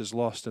parents is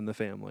lost in the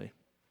family.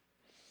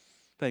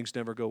 Things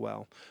never go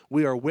well.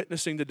 We are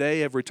witnessing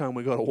today every time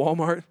we go to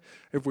Walmart,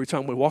 every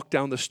time we walk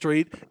down the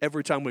street,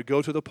 every time we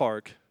go to the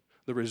park,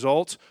 the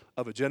result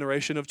of a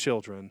generation of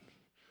children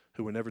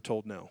who were never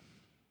told no.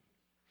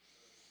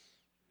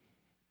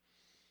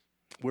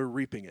 We're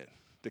reaping it,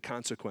 the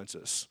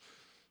consequences.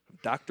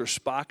 Dr.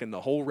 Spock and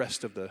the whole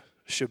rest of the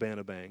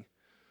shebang bang.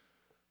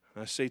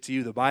 I say to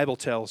you, the Bible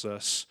tells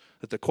us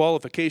that the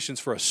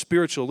qualifications for a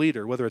spiritual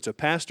leader, whether it's a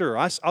pastor or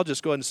I'll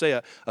just go ahead and say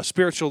a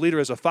spiritual leader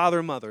as a father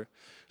or mother,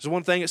 is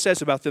one thing it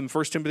says about them in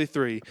 1 Timothy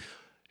 3.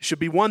 He should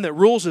be one that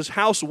rules his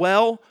house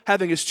well,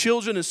 having his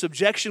children in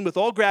subjection with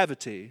all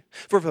gravity.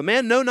 For if a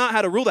man know not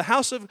how to rule the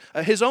house of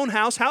his own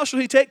house, how shall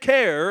he take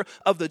care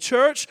of the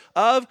church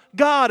of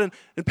God?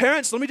 And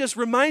parents, let me just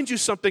remind you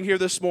something here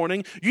this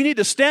morning. You need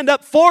to stand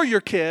up for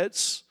your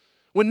kids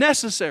when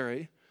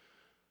necessary.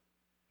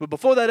 But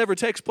before that ever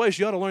takes place,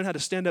 you ought to learn how to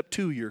stand up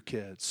to your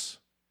kids.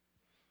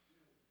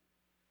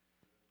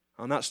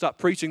 I'll not stop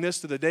preaching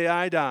this to the day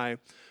I die.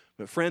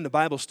 But friend, the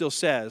Bible still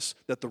says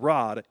that the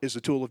rod is a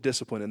tool of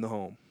discipline in the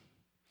home.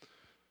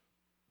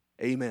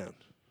 Amen.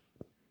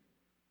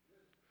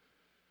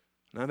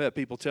 And I've had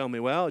people tell me,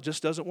 well, it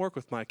just doesn't work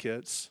with my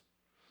kids.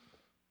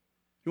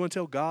 You want to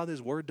tell God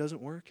His word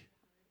doesn't work?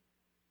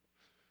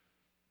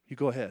 You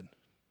go ahead.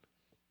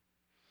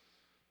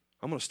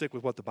 I'm going to stick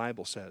with what the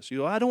Bible says.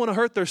 I don't want to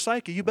hurt their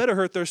psyche. You better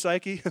hurt their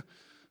psyche.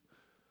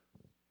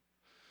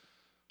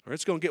 Or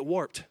it's going to get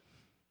warped.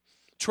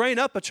 Train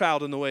up a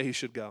child in the way he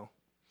should go.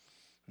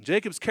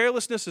 Jacob's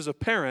carelessness as a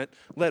parent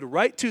led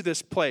right to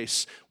this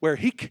place where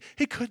he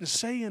couldn't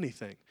say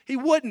anything. He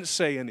wouldn't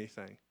say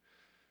anything.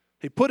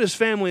 He put his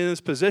family in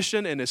this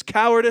position, and his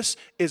cowardice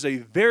is a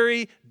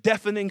very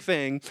deafening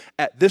thing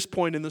at this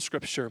point in the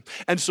Scripture.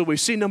 And so we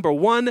see, number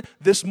one,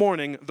 this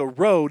morning, the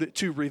road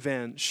to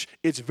revenge.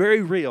 It's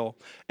very real.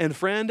 And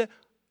friend,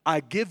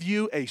 I give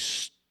you a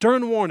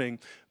stern warning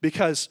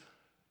because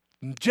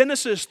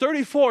Genesis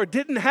 34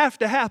 didn't have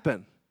to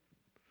happen.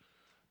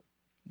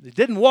 They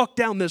didn't walk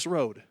down this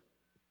road.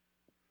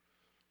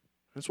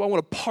 That's why I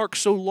want to park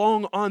so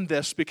long on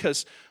this,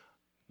 because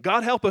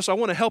God help us, I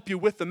want to help you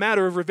with the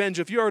matter of revenge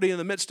if you're already in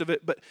the midst of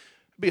it, but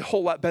it'd be a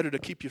whole lot better to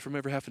keep you from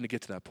ever having to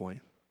get to that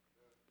point.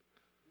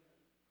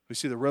 We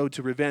see the road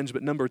to revenge,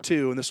 but number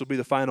two, and this will be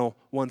the final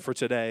one for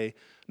today,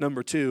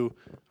 number two,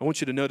 I want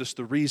you to notice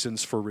the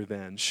reasons for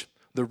revenge.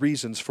 The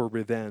reasons for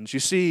revenge. You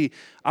see,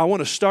 I want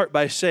to start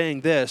by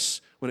saying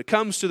this. When it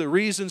comes to the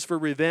reasons for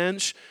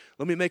revenge,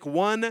 let me make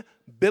one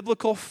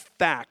biblical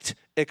fact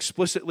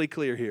explicitly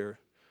clear here.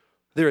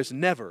 There is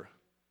never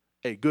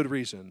a good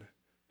reason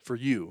for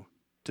you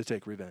to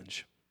take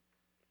revenge.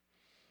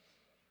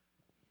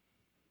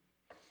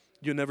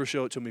 You'll never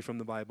show it to me from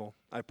the Bible,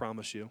 I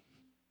promise you.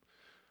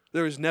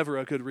 There is never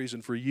a good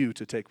reason for you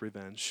to take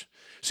revenge.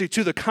 See,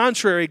 to the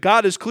contrary,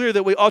 God is clear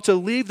that we ought to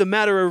leave the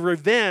matter of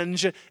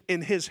revenge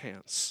in His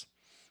hands.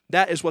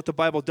 That is what the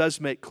Bible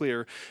does make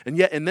clear. And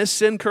yet in this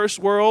sin-cursed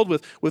world,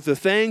 with the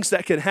things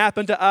that can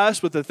happen to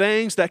us, with the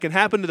things that can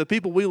happen to the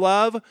people we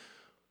love,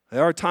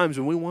 there are times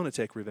when we want to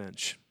take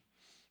revenge.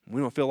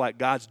 We don't feel like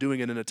God's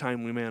doing it in a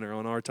timely manner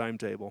on our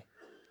timetable.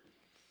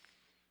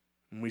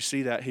 And we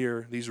see that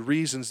here, these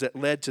reasons that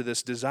led to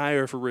this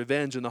desire for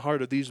revenge in the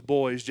heart of these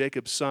boys,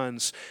 Jacob's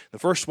sons. The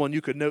first one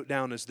you could note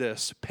down is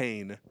this: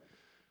 pain.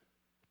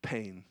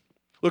 Pain.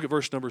 Look at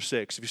verse number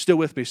 6. If you're still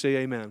with me, say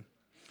amen.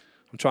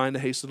 I'm trying to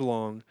hasten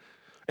along.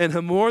 And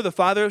Hamor, the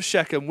father of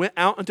Shechem, went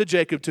out unto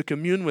Jacob to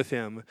commune with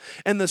him.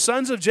 And the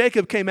sons of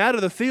Jacob came out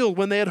of the field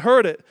when they had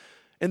heard it.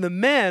 And the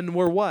men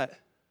were what?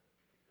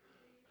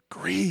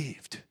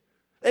 Grieved.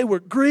 They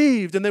were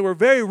grieved, and they were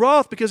very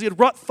wroth because he had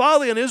wrought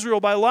folly on Israel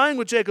by lying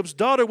with Jacob's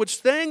daughter, which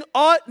thing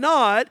ought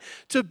not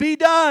to be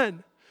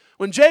done.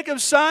 When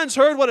Jacob's sons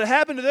heard what had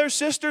happened to their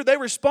sister, they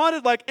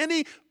responded like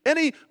any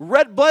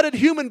red-blooded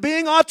human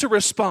being ought to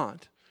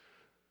respond.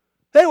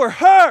 They were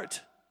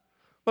hurt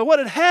by what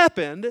had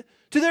happened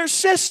to their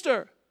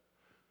sister.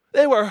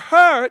 They were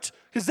hurt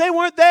because they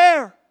weren't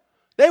there.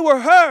 They were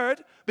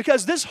hurt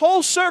because this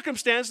whole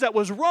circumstance that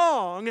was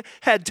wrong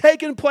had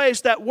taken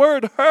place. That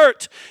word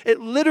hurt, it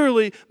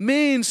literally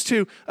means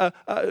to,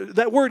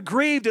 that word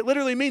grieved, it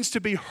literally means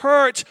to be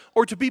hurt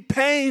or to be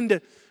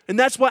pained. And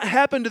that's what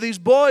happened to these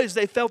boys.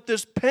 They felt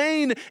this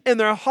pain in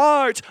their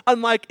heart,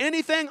 unlike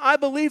anything I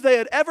believe they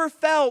had ever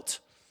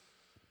felt.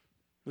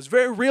 It was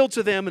very real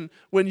to them, and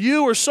when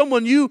you or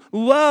someone you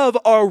love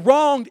are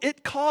wronged,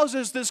 it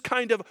causes this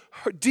kind of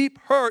deep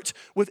hurt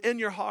within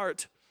your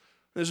heart.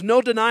 There's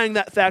no denying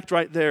that fact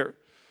right there.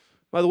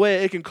 By the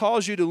way, it can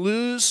cause you to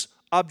lose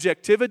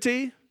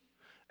objectivity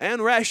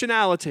and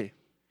rationality.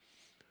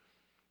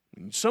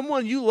 When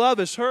someone you love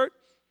is hurt,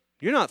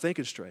 you're not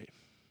thinking straight.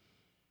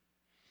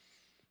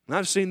 And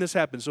I've seen this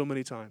happen so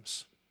many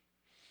times.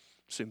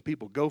 I've seen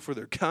people go for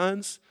their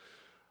guns.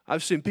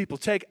 I've seen people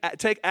take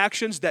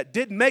actions that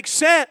didn't make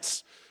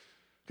sense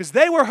because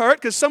they were hurt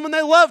because someone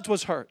they loved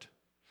was hurt.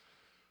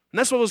 And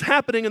that's what was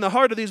happening in the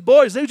heart of these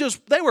boys.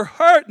 They were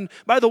hurt. And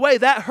by the way,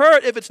 that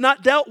hurt, if it's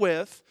not dealt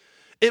with,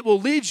 it will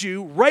lead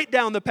you right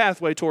down the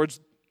pathway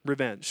towards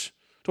revenge,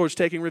 towards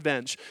taking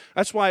revenge.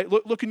 That's why,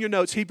 look in your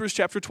notes, Hebrews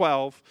chapter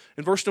 12,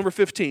 in verse number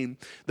 15.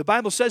 The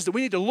Bible says that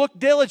we need to look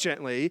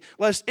diligently,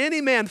 lest any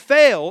man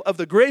fail of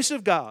the grace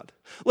of God,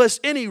 lest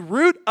any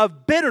root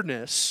of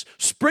bitterness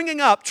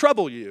springing up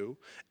trouble you,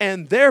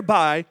 and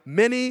thereby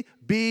many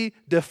be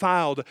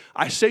defiled.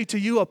 I say to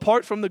you,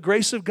 apart from the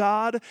grace of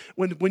God,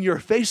 when you're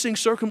facing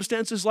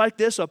circumstances like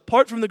this,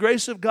 apart from the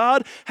grace of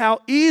God, how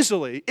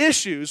easily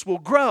issues will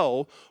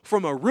grow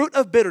from a root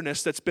of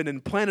bitterness that's been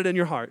implanted in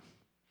your heart.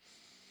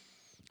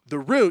 The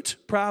root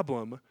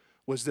problem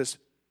was this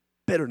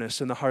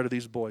bitterness in the heart of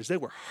these boys. They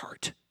were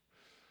hurt.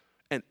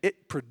 And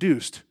it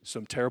produced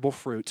some terrible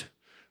fruit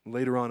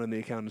later on in the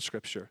account of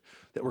Scripture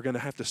that we're going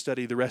to have to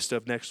study the rest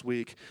of next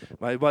week.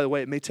 By the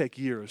way, it may take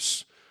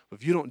years.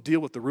 If you don't deal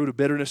with the root of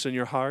bitterness in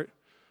your heart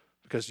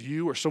because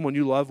you or someone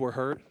you love were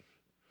hurt,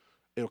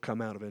 it'll come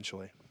out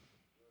eventually.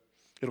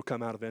 It'll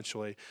come out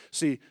eventually.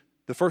 See,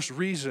 the first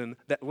reason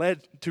that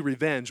led to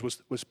revenge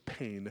was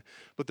pain.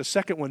 But the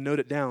second one, note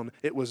it down,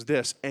 it was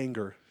this,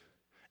 anger.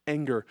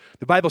 Anger.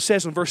 The Bible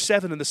says in verse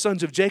 7, and the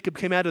sons of Jacob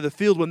came out of the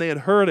field when they had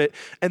heard it,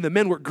 and the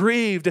men were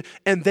grieved,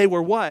 and they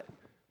were what?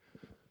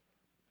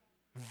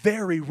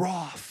 Very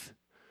wroth.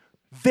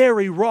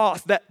 Very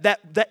wroth.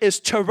 That is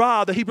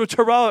tarah, the Hebrew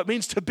tarah. It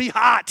means to be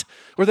hot.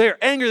 Or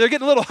they're angry. They're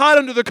getting a little hot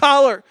under the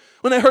collar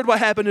when they heard what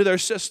happened to their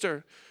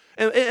sister.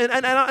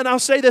 And I'll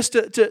say this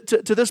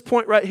to this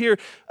point right here.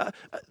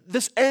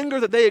 This anger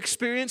that they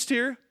experienced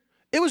here,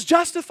 it was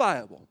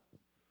justifiable.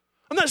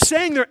 I'm not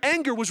saying their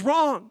anger was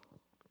wrong.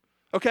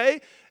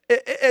 Okay?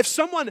 If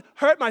someone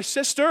hurt my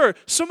sister, or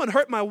someone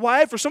hurt my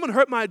wife, or someone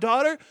hurt my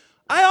daughter,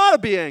 I ought to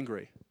be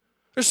angry.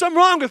 There's something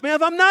wrong with me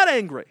if I'm not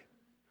angry.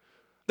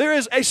 There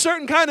is a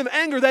certain kind of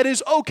anger that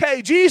is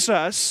okay.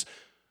 Jesus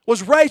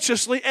was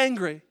righteously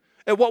angry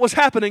at what was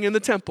happening in the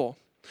temple.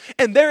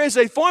 And there is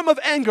a form of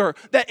anger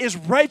that is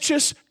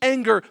righteous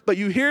anger. But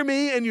you hear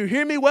me, and you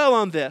hear me well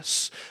on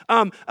this.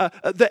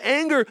 The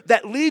anger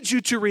that leads you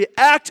to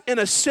react in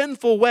a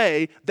sinful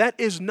way, that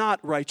is not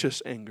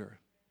righteous anger.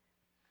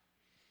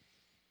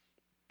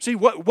 See,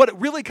 what it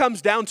really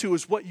comes down to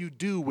is what you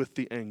do with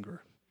the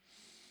anger.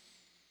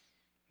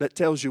 That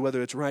tells you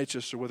whether it's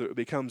righteous or whether it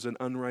becomes an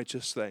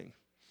unrighteous thing,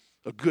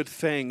 a good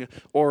thing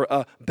or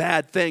a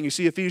bad thing. You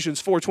see,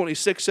 Ephesians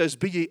 4:26 says,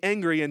 be ye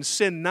angry and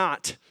sin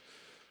not.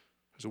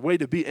 There's a way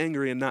to be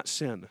angry and not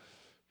sin.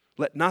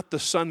 Let not the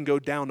sun go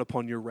down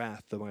upon your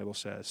wrath, the Bible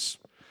says.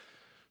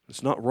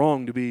 It's not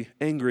wrong to be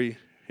angry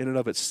in and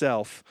of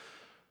itself.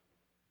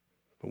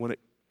 But when it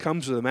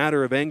comes to the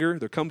matter of anger,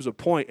 there comes a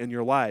point in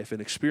your life in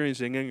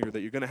experiencing anger that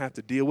you're going to have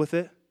to deal with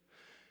it.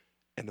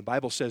 And the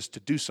Bible says to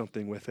do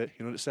something with it.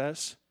 You know what it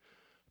says?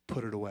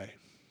 Put it away.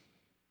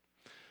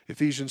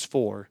 Ephesians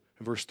 4,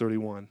 verse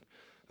 31.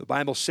 The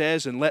Bible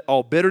says, and let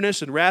all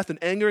bitterness and wrath and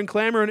anger and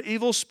clamor and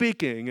evil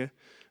speaking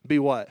be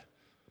what?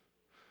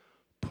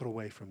 Put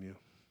away from you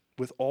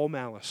with all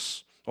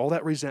malice, all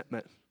that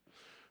resentment.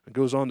 It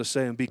goes on to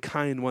say, and be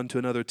kind one to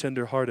another,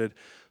 tender-hearted,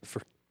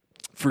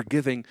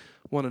 forgiving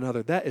one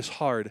another. That is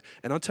hard.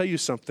 And I'll tell you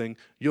something.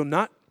 You'll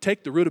not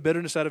take the root of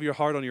bitterness out of your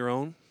heart on your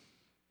own.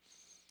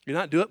 You'll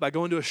not do it by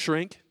going to a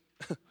shrink.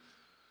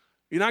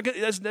 You're not going.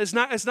 It's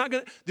not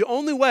going. The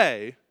only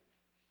way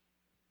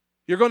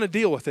you're going to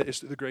deal with it is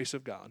through the grace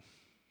of God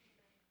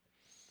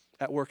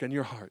at work in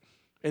your heart,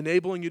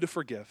 enabling you to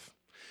forgive,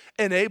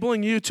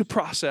 enabling you to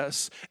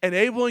process,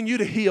 enabling you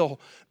to heal.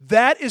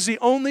 That is the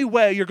only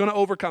way you're going to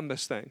overcome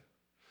this thing.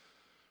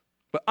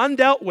 But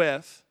undealt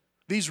with,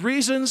 these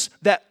reasons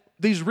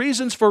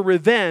for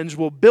revenge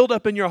will build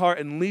up in your heart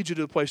and lead you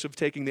to the place of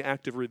taking the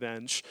act of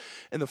revenge.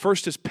 And the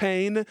first is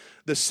pain.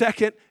 The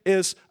second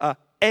is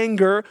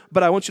anger.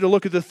 But I want you to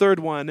look at the third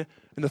one.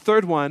 And the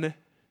third one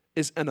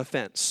is an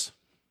offense.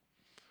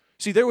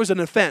 See, there was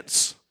an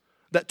offense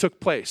that took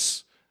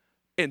place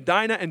in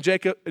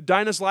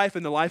Dinah's life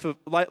and the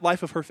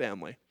life of her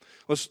family.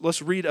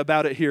 Let's read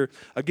about it here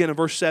again in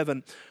verse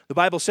 7. The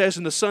Bible says,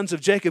 and the sons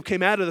of Jacob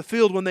came out of the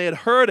field when they had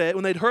heard it,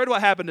 when they'd heard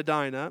what happened to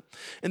Dinah,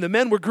 and the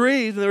men were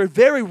grieved and they were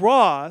very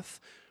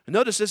wroth. And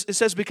notice this, it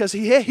says, because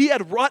he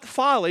had wrought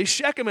folly,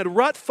 Shechem had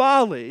wrought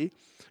folly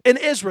in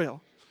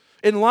Israel,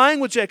 in lying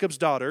with Jacob's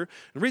daughter.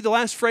 And read the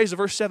last phrase of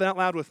verse 7 out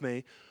loud with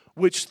me.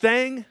 Which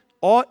thing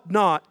ought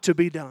not to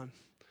be done.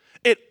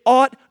 It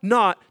ought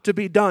not to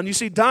be done. You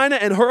see, Dinah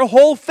and her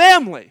whole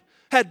family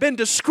had been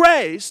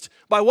disgraced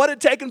by what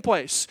had taken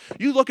place.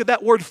 You look at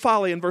that word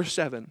folly in verse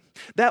 7.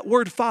 That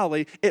word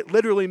folly, it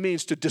literally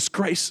means to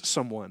disgrace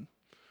someone,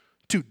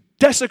 to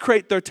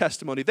desecrate their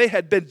testimony. They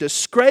had been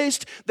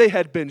disgraced. They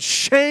had been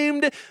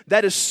shamed.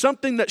 That is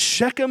something that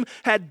Shechem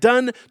had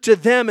done to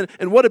them.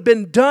 And what had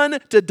been done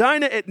to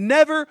Dinah, it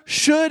never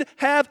should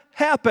have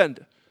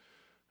happened.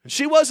 And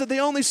she wasn't the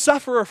only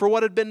sufferer for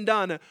what had been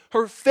done.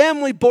 Her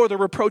family bore the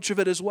reproach of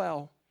it as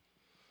well.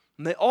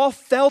 And they all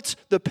felt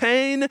the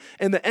pain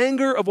and the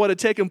anger of what had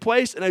taken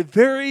place in a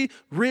very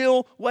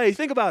real way.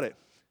 Think about it.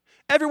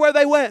 Everywhere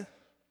they went,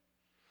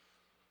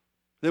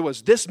 there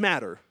was this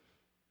matter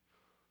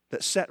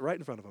that sat right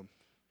in front of them.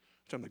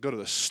 Every time they go to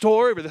the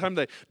store, every time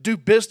they do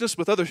business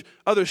with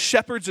other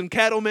shepherds and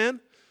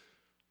cattlemen,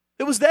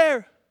 it was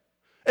there.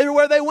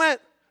 Everywhere they went,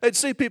 they'd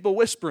see people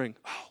whispering,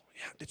 oh,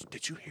 yeah,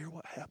 did you hear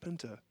what happened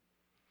to?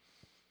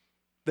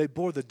 They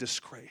bore the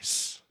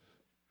disgrace.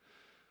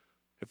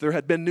 If there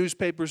had been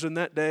newspapers in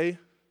that day,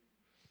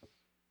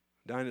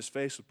 Dinah's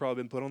face would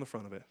probably have been put on the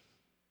front of it.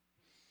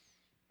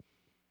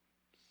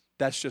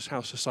 That's just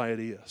how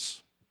society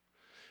is.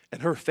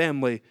 And her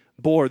family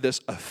bore this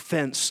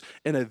offense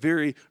in a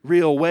very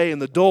real way.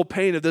 And the dull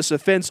pain of this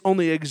offense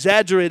only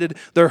exaggerated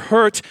their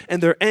hurt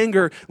and their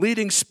anger,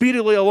 leading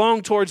speedily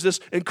along towards this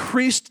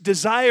increased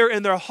desire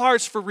in their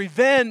hearts for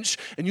revenge.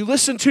 And you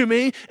listen to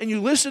me, and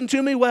you listen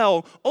to me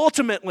well.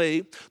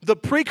 Ultimately, the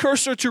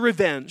precursor to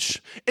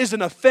revenge is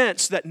an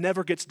offense that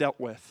never gets dealt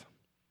with.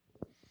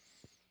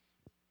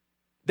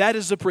 That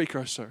is the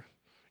precursor.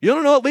 You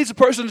don't know what leads a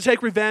person to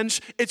take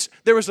revenge.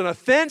 There was an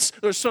offense,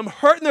 there's some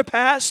hurt in their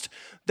past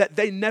that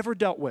they never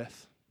dealt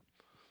with.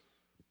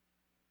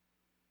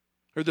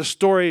 Or the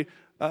story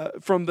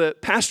from the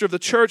pastor of the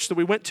church that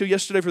we went to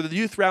yesterday for the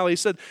youth rally. He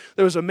said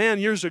there was a man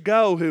years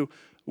ago who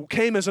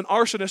came as an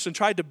arsonist and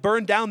tried to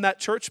burn down that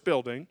church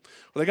building.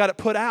 Well, they got it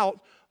put out.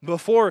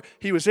 Before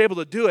he was able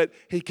to do it,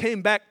 he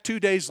came back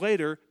 2 days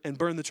later and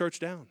burned the church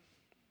down.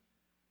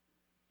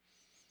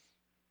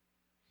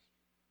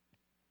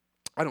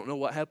 I don't know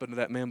what happened to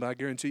that man, but I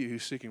guarantee you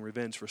he's seeking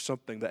revenge for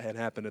something that had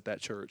happened at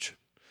that church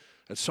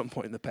at some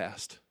point in the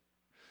past.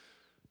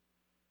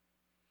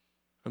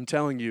 I'm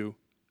telling you,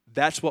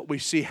 that's what we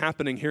see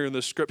happening here in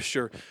the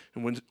scripture.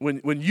 And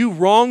when you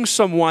wrong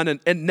someone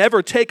and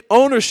never take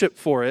ownership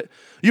for it,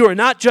 you are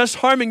not just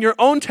harming your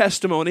own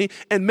testimony.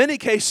 In many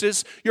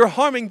cases, you're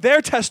harming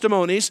their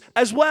testimonies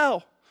as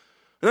well.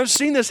 And I've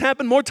seen this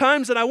happen more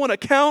times than I want to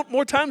count,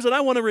 more times than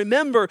I want to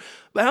remember.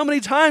 But how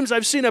many times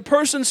I've seen a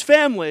person's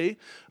family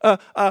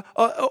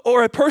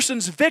or a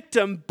person's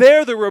victim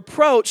bear the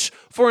reproach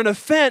for an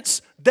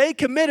offense they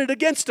committed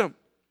against them.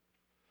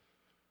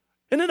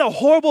 Isn't it a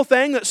horrible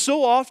thing that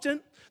so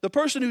often the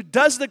person who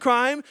does the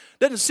crime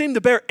doesn't seem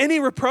to bear any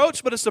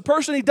reproach, but it's the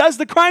person who does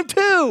the crime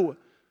too?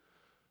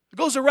 It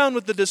goes around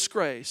with the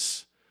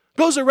disgrace.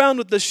 Goes around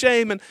with the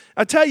shame. And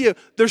I tell you,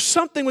 there's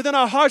something within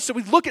our hearts that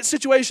we look at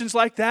situations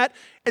like that,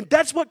 and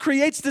that's what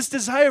creates this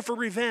desire for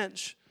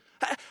revenge.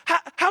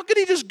 How can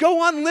he just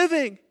go on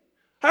living?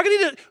 How can he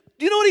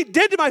do you know what he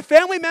did to my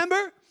family member?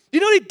 Do you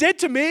know what he did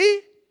to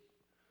me?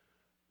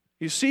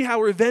 You see how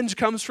revenge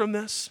comes from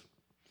this?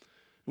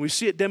 We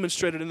see it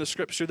demonstrated in the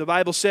scripture. The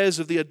Bible says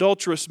of the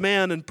adulterous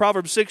man in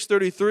Proverbs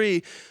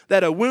 6:33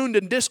 that a wound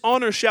and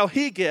dishonor shall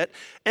he get,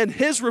 and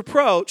his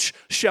reproach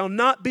shall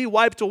not be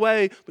wiped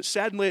away. But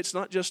sadly, it's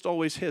not just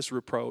always his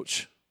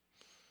reproach.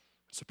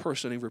 It's the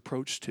person he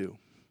reproached to.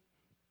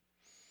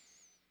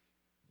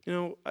 You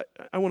know,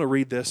 I want to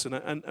read this,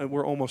 and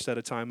we're almost out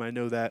of time. I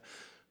know that.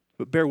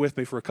 But bear with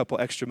me for a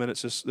couple extra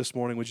minutes this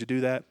morning. Would you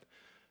do that?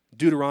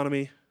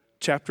 Deuteronomy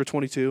chapter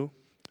 22.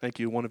 Thank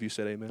you. One of you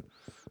said amen.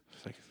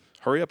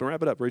 Hurry up and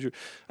wrap it up, Bridger.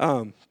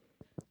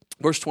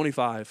 Verse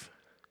 25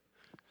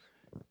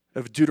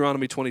 of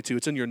Deuteronomy 22.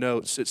 It's in your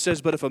notes. It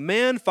says, "But if a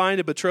man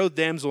find a betrothed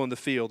damsel in the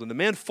field, and the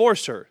man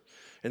force her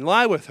and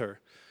lie with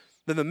her,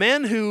 then a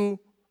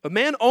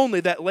man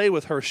only that lay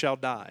with her shall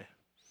die."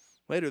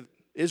 Later,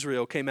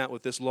 Israel came out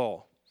with this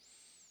law.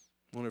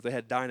 I wonder if they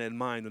had Dinah in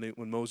mind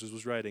when Moses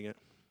was writing it.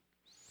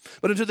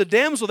 "But unto the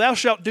damsel thou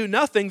shalt do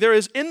nothing. There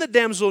is in the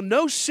damsel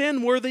no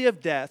sin worthy of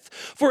death.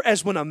 For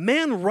as when a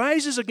man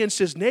rises against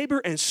his neighbor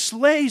and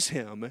slays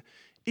him,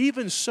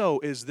 even so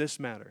is this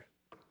matter."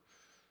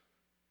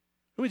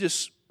 Let me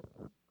just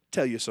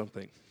tell you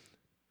something.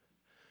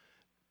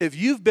 If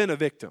you've been a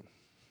victim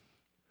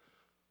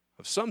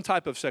of some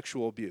type of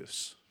sexual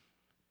abuse,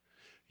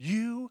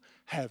 you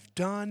have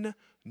done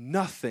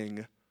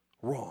nothing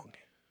wrong.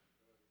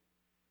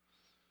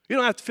 You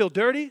don't have to feel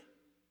dirty.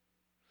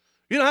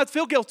 You don't have to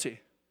feel guilty.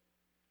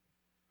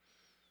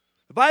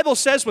 The Bible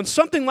says when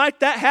something like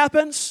that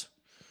happens,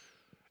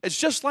 it's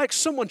just like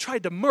someone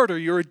tried to murder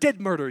you or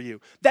did murder you.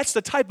 That's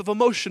the type of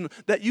emotion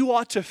that you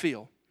ought to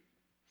feel.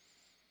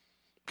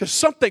 Because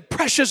something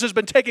precious has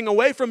been taken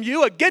away from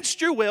you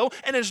against your will,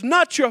 and it's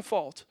not your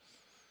fault.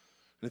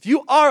 And if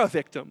you are a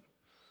victim,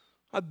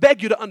 I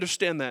beg you to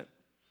understand that.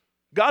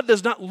 God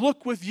does not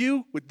look with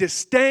you with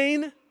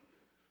disdain.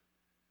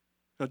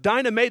 Now,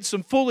 Dinah made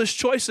some foolish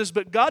choices,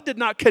 but God did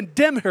not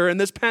condemn her in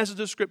this passage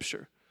of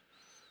Scripture.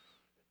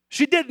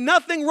 She did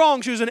nothing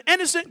wrong. She was an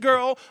innocent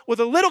girl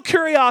with a little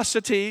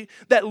curiosity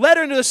that led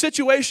her into a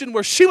situation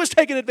where she was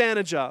taken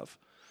advantage of.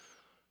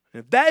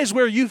 And if that is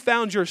where you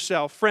found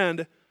yourself,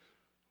 friend,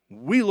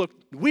 we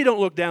don't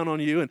look down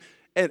on you,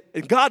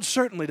 and God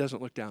certainly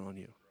doesn't look down on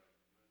you.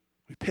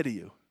 We pity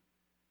you.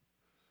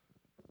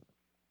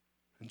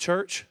 In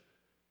church,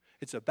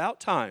 it's about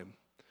time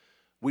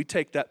we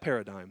take that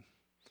paradigm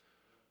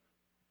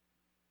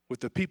with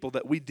the people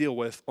that we deal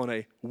with on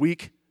a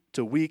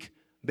week-to-week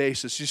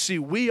basis. You see,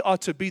 we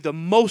ought to be the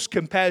most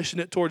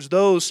compassionate towards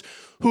those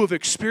who have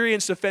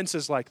experienced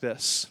offenses like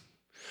this.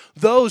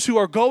 Those who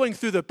are going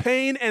through the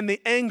pain and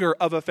the anger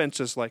of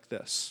offenses like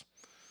this.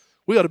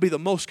 We ought to be the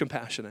most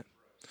compassionate.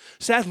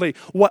 Sadly,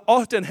 what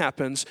often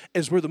happens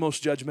is we're the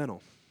most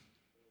judgmental.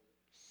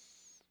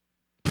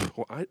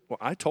 Well,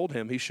 I told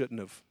him he shouldn't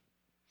have.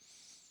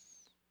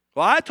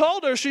 Well, I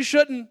told her she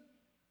shouldn't.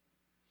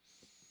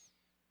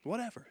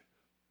 Whatever.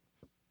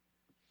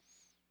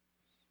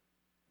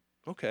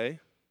 Okay,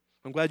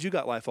 I'm glad you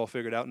got life all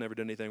figured out and never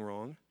did anything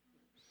wrong.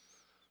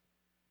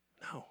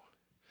 No.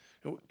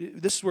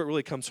 This is where it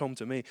really comes home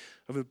to me.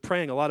 I've been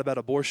praying a lot about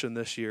abortion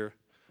this year.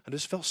 I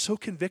just felt so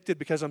convicted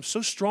because I'm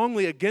so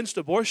strongly against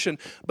abortion,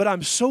 but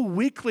I'm so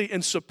weakly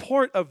in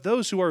support of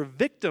those who are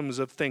victims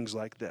of things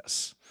like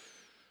this,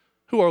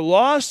 who are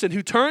lost and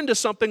who turn to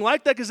something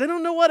like that because they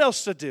don't know what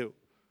else to do.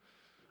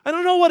 I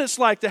don't know what it's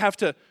like to have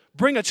to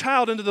bring a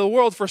child into the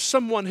world for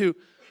someone who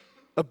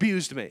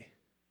abused me.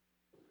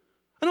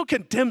 I don't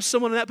condemn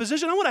someone in that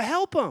position. I want to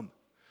help them.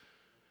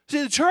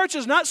 See, the church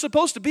is not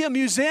supposed to be a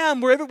museum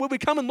where we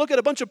come and look at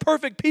a bunch of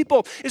perfect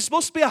people. It's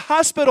supposed to be a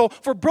hospital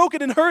for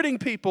broken and hurting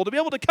people to be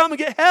able to come and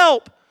get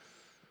help.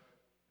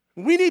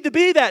 We need to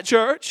be that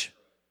church.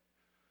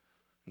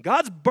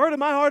 God's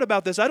burdened my heart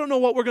about this. I don't know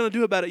what we're going to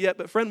do about it yet,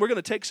 but friend, we're going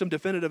to take some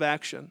definitive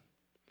action.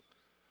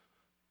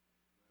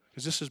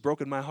 Because this has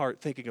broken my heart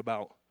thinking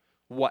about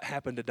what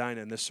happened to Dinah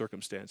in this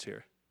circumstance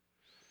here.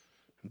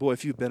 And boy,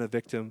 if you've been a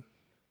victim,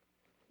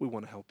 we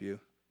want to help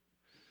you.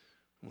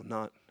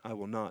 I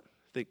will not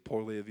think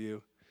poorly of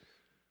you.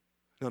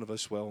 None of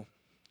us will.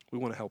 We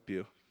want to help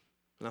you.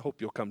 And I hope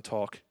you'll come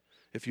talk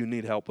if you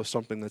need help with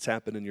something that's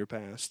happened in your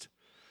past.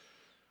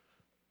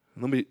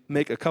 And let me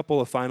make a couple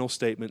of final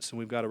statements, and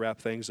we've got to wrap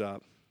things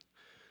up.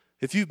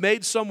 If you've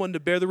made someone to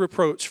bear the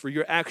reproach for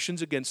your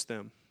actions against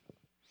them,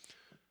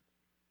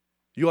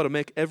 you ought to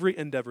make every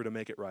endeavor to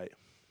make it right.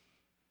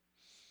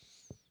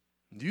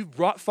 If you've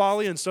brought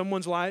folly in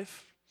someone's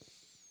life,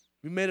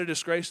 you made a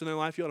disgrace in their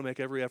life, you ought to make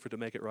every effort to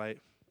make it right.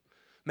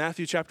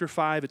 Matthew chapter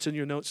 5, it's in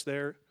your notes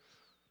there.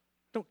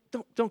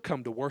 Don't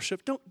come to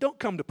worship. Don't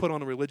come to put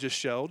on a religious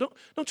show.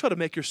 Don't try to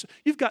make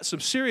you've got some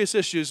serious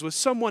issues with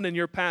someone in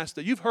your past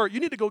that you've hurt.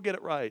 You need to go get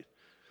it right.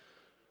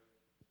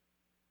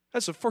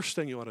 That's the first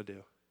thing you ought to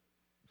do.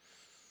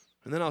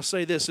 And then I'll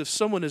say this, if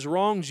someone has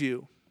wronged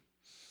you,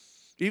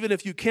 even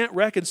if you can't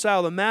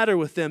reconcile the matter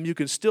with them, you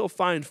can still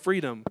find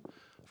freedom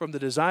from the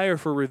desire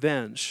for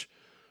revenge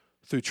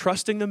through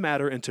trusting the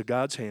matter into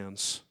God's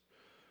hands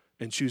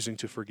and choosing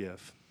to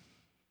forgive.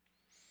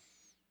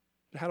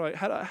 How do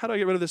I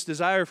get rid of this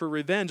desire for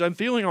revenge? I'm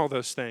feeling all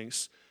those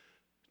things.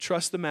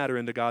 Trust the matter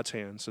into God's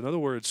hands. In other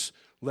words,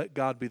 let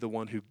God be the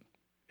one who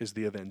is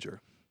the avenger.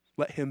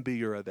 Let him be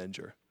your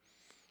avenger.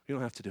 You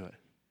don't have to do it.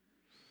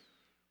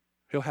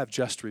 He'll have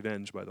just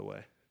revenge, by the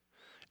way.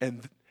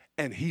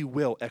 And he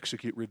will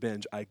execute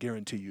revenge. I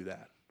guarantee you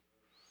that.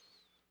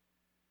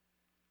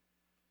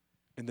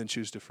 And then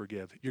choose to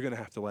forgive. You're going to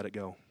have to let it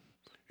go.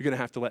 You're going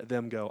to have to let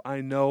them go.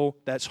 I know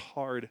that's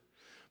hard.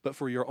 But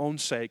for your own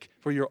sake,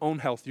 for your own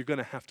health, you're going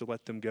to have to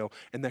let them go.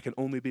 And that can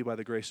only be by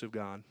the grace of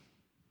God.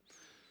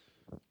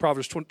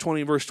 Proverbs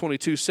 20 verse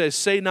 22 says,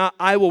 say not,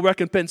 I will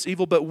recompense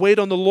evil, but wait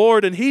on the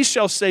Lord, and he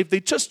shall save thee.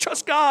 Just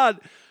trust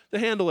God to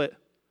handle it.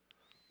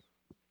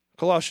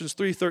 Colossians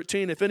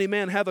 3:13, if any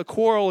man have a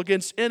quarrel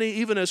against any,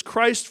 even as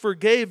Christ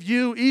forgave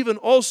you, even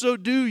also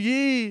do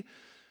ye.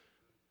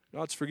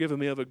 God's forgiven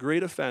me of a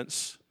great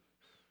offense.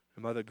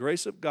 And by the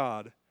grace of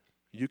God,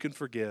 you can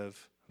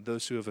forgive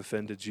those who have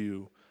offended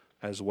you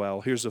as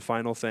well. Here's the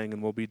final thing,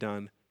 and we'll be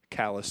done.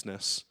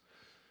 Callousness.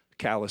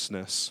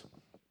 Callousness.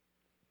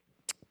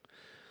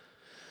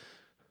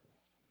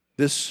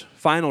 This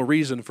final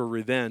reason for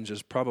revenge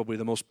is probably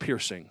the most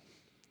piercing.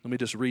 Let me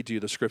just read to you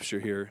the scripture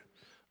here.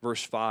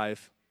 Verse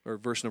 5, or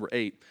verse number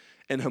 8.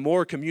 And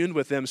Hamor communed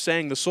with them,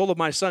 saying, the soul of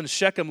my son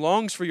Shechem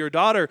longs for your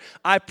daughter.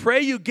 I pray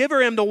you give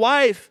her him to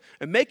wife,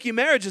 and make you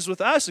marriages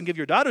with us, and give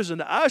your daughters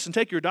unto us, and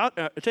take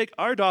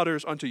our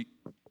daughters unto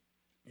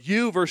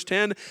you, verse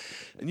 10,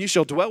 and you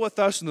shall dwell with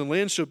us, and the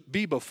land shall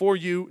be before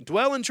you.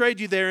 Dwell and trade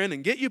you therein,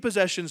 and get you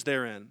possessions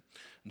therein.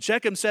 And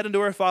Shechem said unto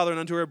her father and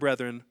unto her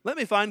brethren, let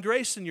me find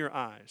grace in your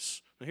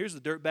eyes. Now here's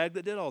the dirtbag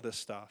that did all this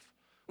stuff.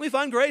 Let me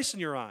find grace in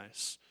your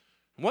eyes.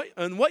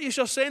 And what you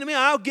shall say unto me,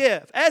 I'll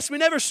give. Ask me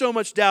never so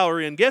much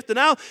dowry and gift, and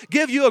I'll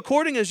give you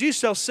according as you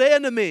shall say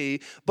unto me,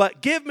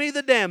 but give me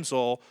the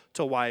damsel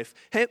to wife.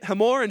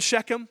 Hamor and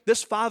Shechem,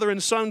 this father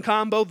and son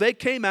combo, they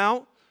came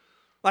out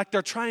like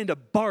they're trying to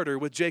barter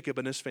with Jacob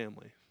and his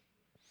family.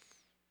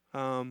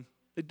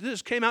 They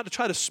just came out to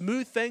try to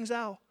smooth things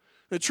out.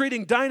 They're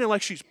treating Dinah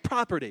like she's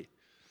property.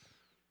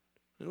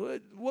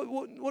 What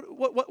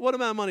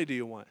amount of money do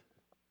you want?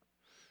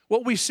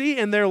 What we see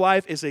in their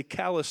life is a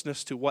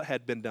callousness to what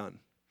had been done.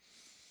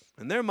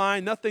 In their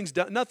mind,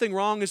 nothing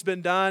wrong has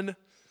been done.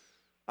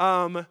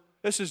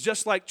 This is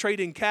just like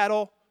trading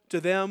cattle to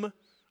them.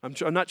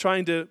 I'm not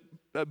trying to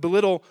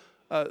belittle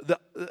a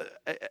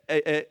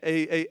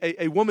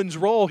woman's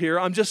role here.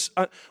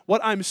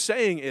 What I'm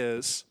saying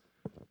is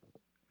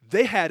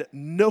they had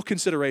no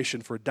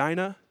consideration for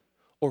Dinah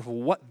or for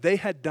what they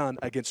had done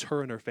against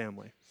her and her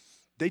family.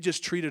 They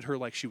just treated her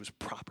like she was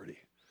property.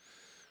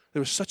 There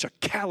was such a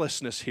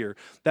callousness here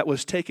that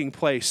was taking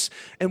place.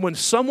 And when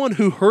someone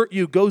who hurt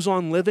you goes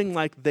on living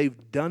like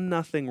they've done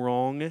nothing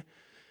wrong,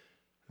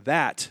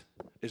 that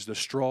is the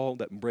straw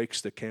that breaks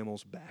the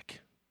camel's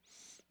back.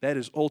 That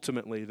is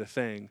ultimately the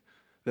thing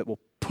that will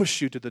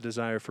push you to the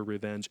desire for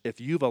revenge. If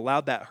you've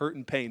allowed that hurt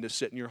and pain to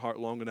sit in your heart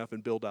long enough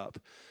and build up,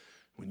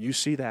 when you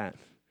see that,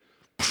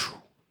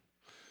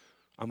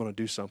 I'm going to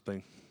do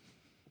something.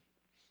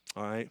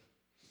 All right?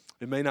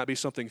 It may not be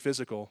something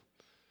physical,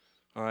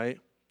 all right?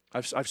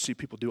 I've seen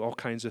people do all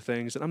kinds of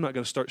things, and I'm not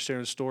going to start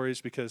sharing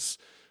stories because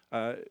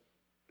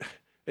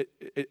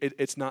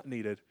it's not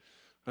needed.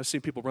 I've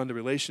seen people run to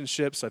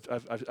relationships.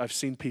 I've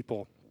seen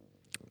people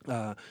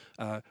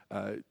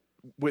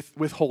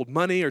withhold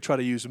money or try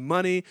to use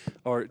money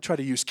or try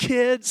to use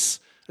kids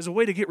as a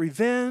way to get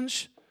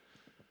revenge.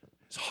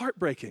 It's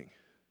heartbreaking.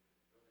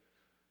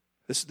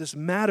 This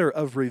matter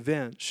of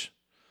revenge.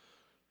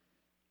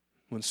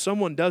 When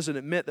someone doesn't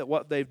admit that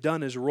what they've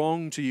done is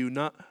wrong to you,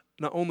 not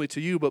only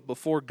to you, but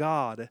before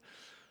God,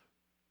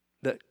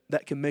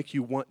 that can make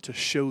you want to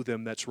show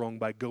them that's wrong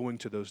by going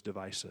to those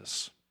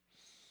devices.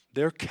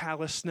 Their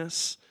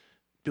callousness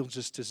builds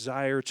this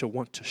desire to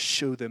want to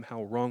show them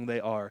how wrong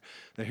they are.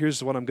 Now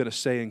here's what I'm going to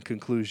say in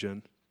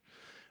conclusion.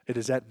 It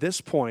is at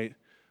this point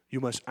you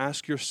must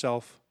ask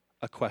yourself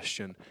a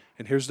question.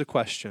 And here's the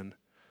question.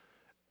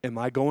 Am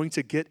I going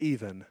to get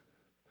even,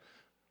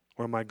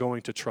 or am I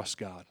going to trust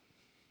God?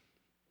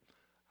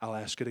 I'll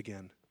ask it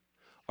again.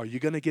 Are you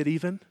going to get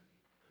even,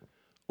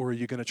 or are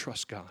you going to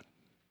trust God?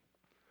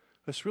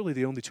 That's really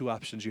the only two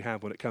options you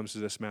have when it comes to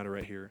this matter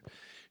right here.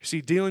 You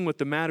see, dealing with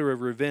the matter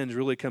of revenge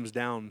really comes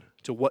down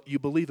to what you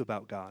believe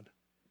about God.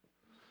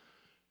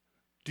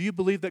 Do you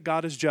believe that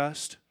God is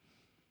just?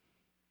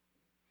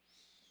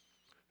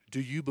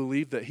 Do you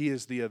believe that He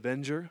is the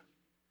avenger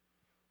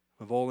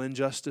of all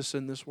injustice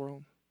in this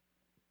world?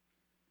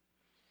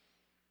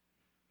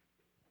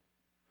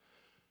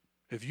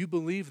 If you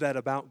believe that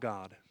about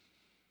God,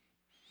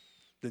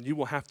 then you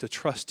will have to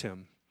trust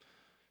Him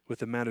with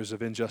the matters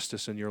of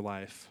injustice in your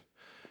life.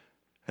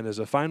 And as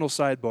a final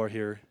sidebar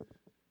here,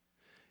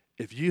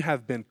 if you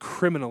have been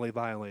criminally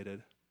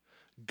violated,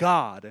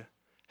 God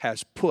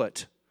has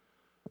put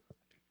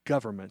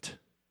government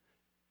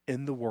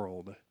in the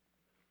world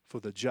for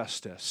the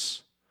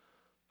justice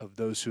of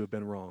those who have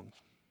been wronged.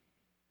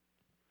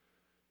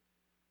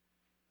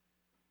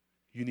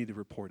 You need to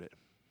report it.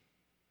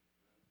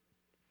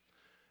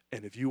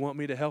 And if you want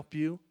me to help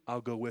you,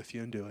 I'll go with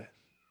you and do it.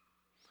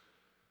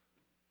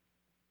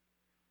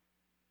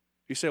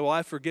 You say, well,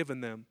 I've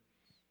forgiven them.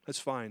 That's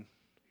fine.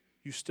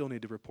 You still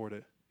need to report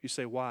it. You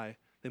say, why?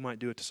 They might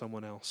do it to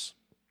someone else.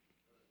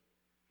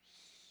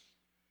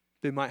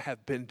 They might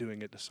have been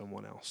doing it to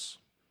someone else.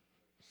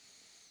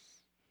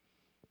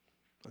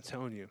 I'm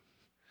telling you.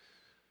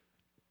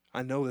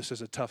 I know this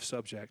is a tough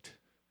subject,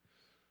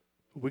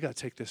 but we got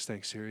to take this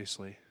thing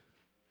seriously.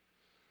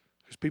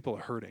 Because people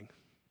are hurting.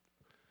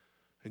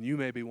 And you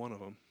may be one of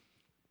them.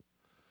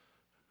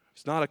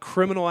 It's not a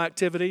criminal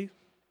activity,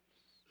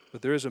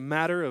 but there is a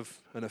matter of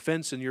an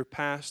offense in your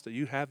past that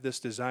you have this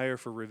desire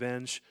for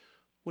revenge.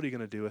 What are you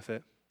going to do with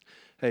it?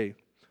 Hey,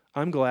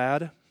 I'm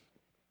glad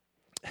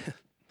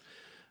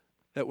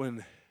that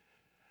when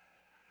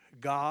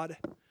God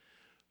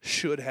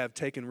should have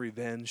taken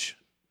revenge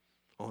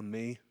on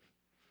me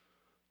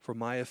for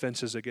my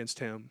offenses against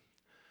Him,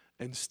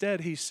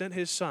 instead He sent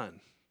His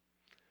Son,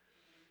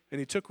 and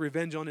He took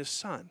revenge on His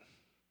Son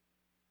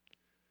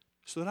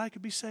so that I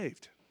could be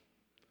saved,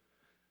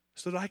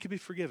 so that I could be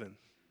forgiven.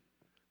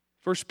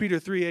 1 Peter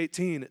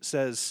 3:18, it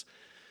says,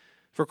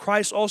 for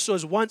Christ also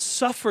has once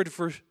suffered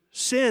for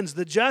sins,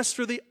 the just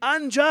for the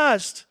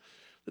unjust,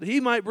 that He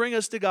might bring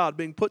us to God,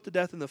 being put to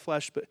death in the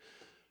flesh, but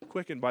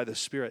quickened by the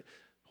Spirit.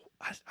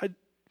 I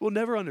will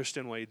never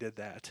understand why He did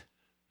that.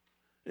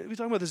 We're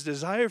talking about this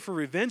desire for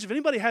revenge. If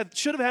anybody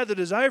should have had the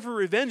desire for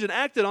revenge and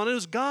acted on it, it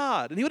was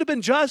God. And He would have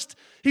been just.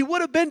 He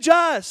would have been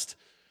just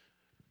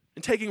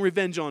in taking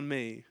revenge on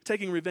me,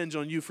 taking revenge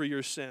on you for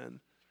your sin.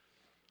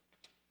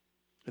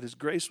 But His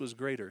grace was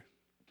greater.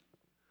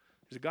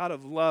 He's a God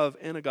of love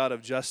and a God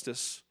of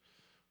justice.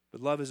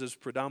 But love is His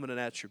predominant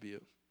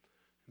attribute.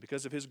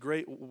 Because of His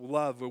great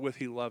love wherewith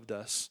He loved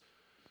us,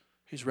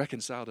 He's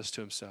reconciled us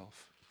to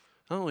Himself.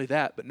 Not only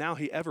that, but now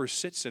He ever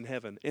sits in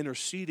heaven,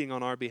 interceding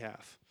on our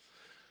behalf.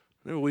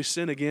 Whenever we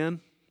sin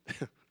again,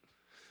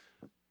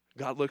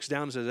 God looks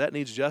down and says, that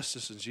needs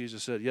justice. And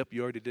Jesus said, yep,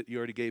 you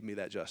already gave me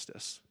that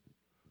justice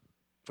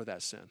for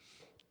that sin.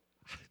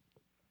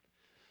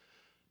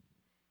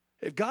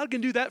 If God can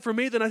do that for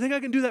me, then I think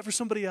I can do that for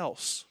somebody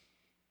else.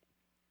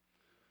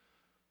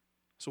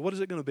 So what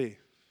is it going to be?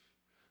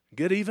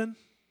 Get even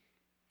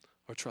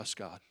or trust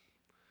God?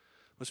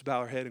 Let's bow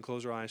our head and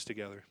close our eyes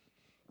together.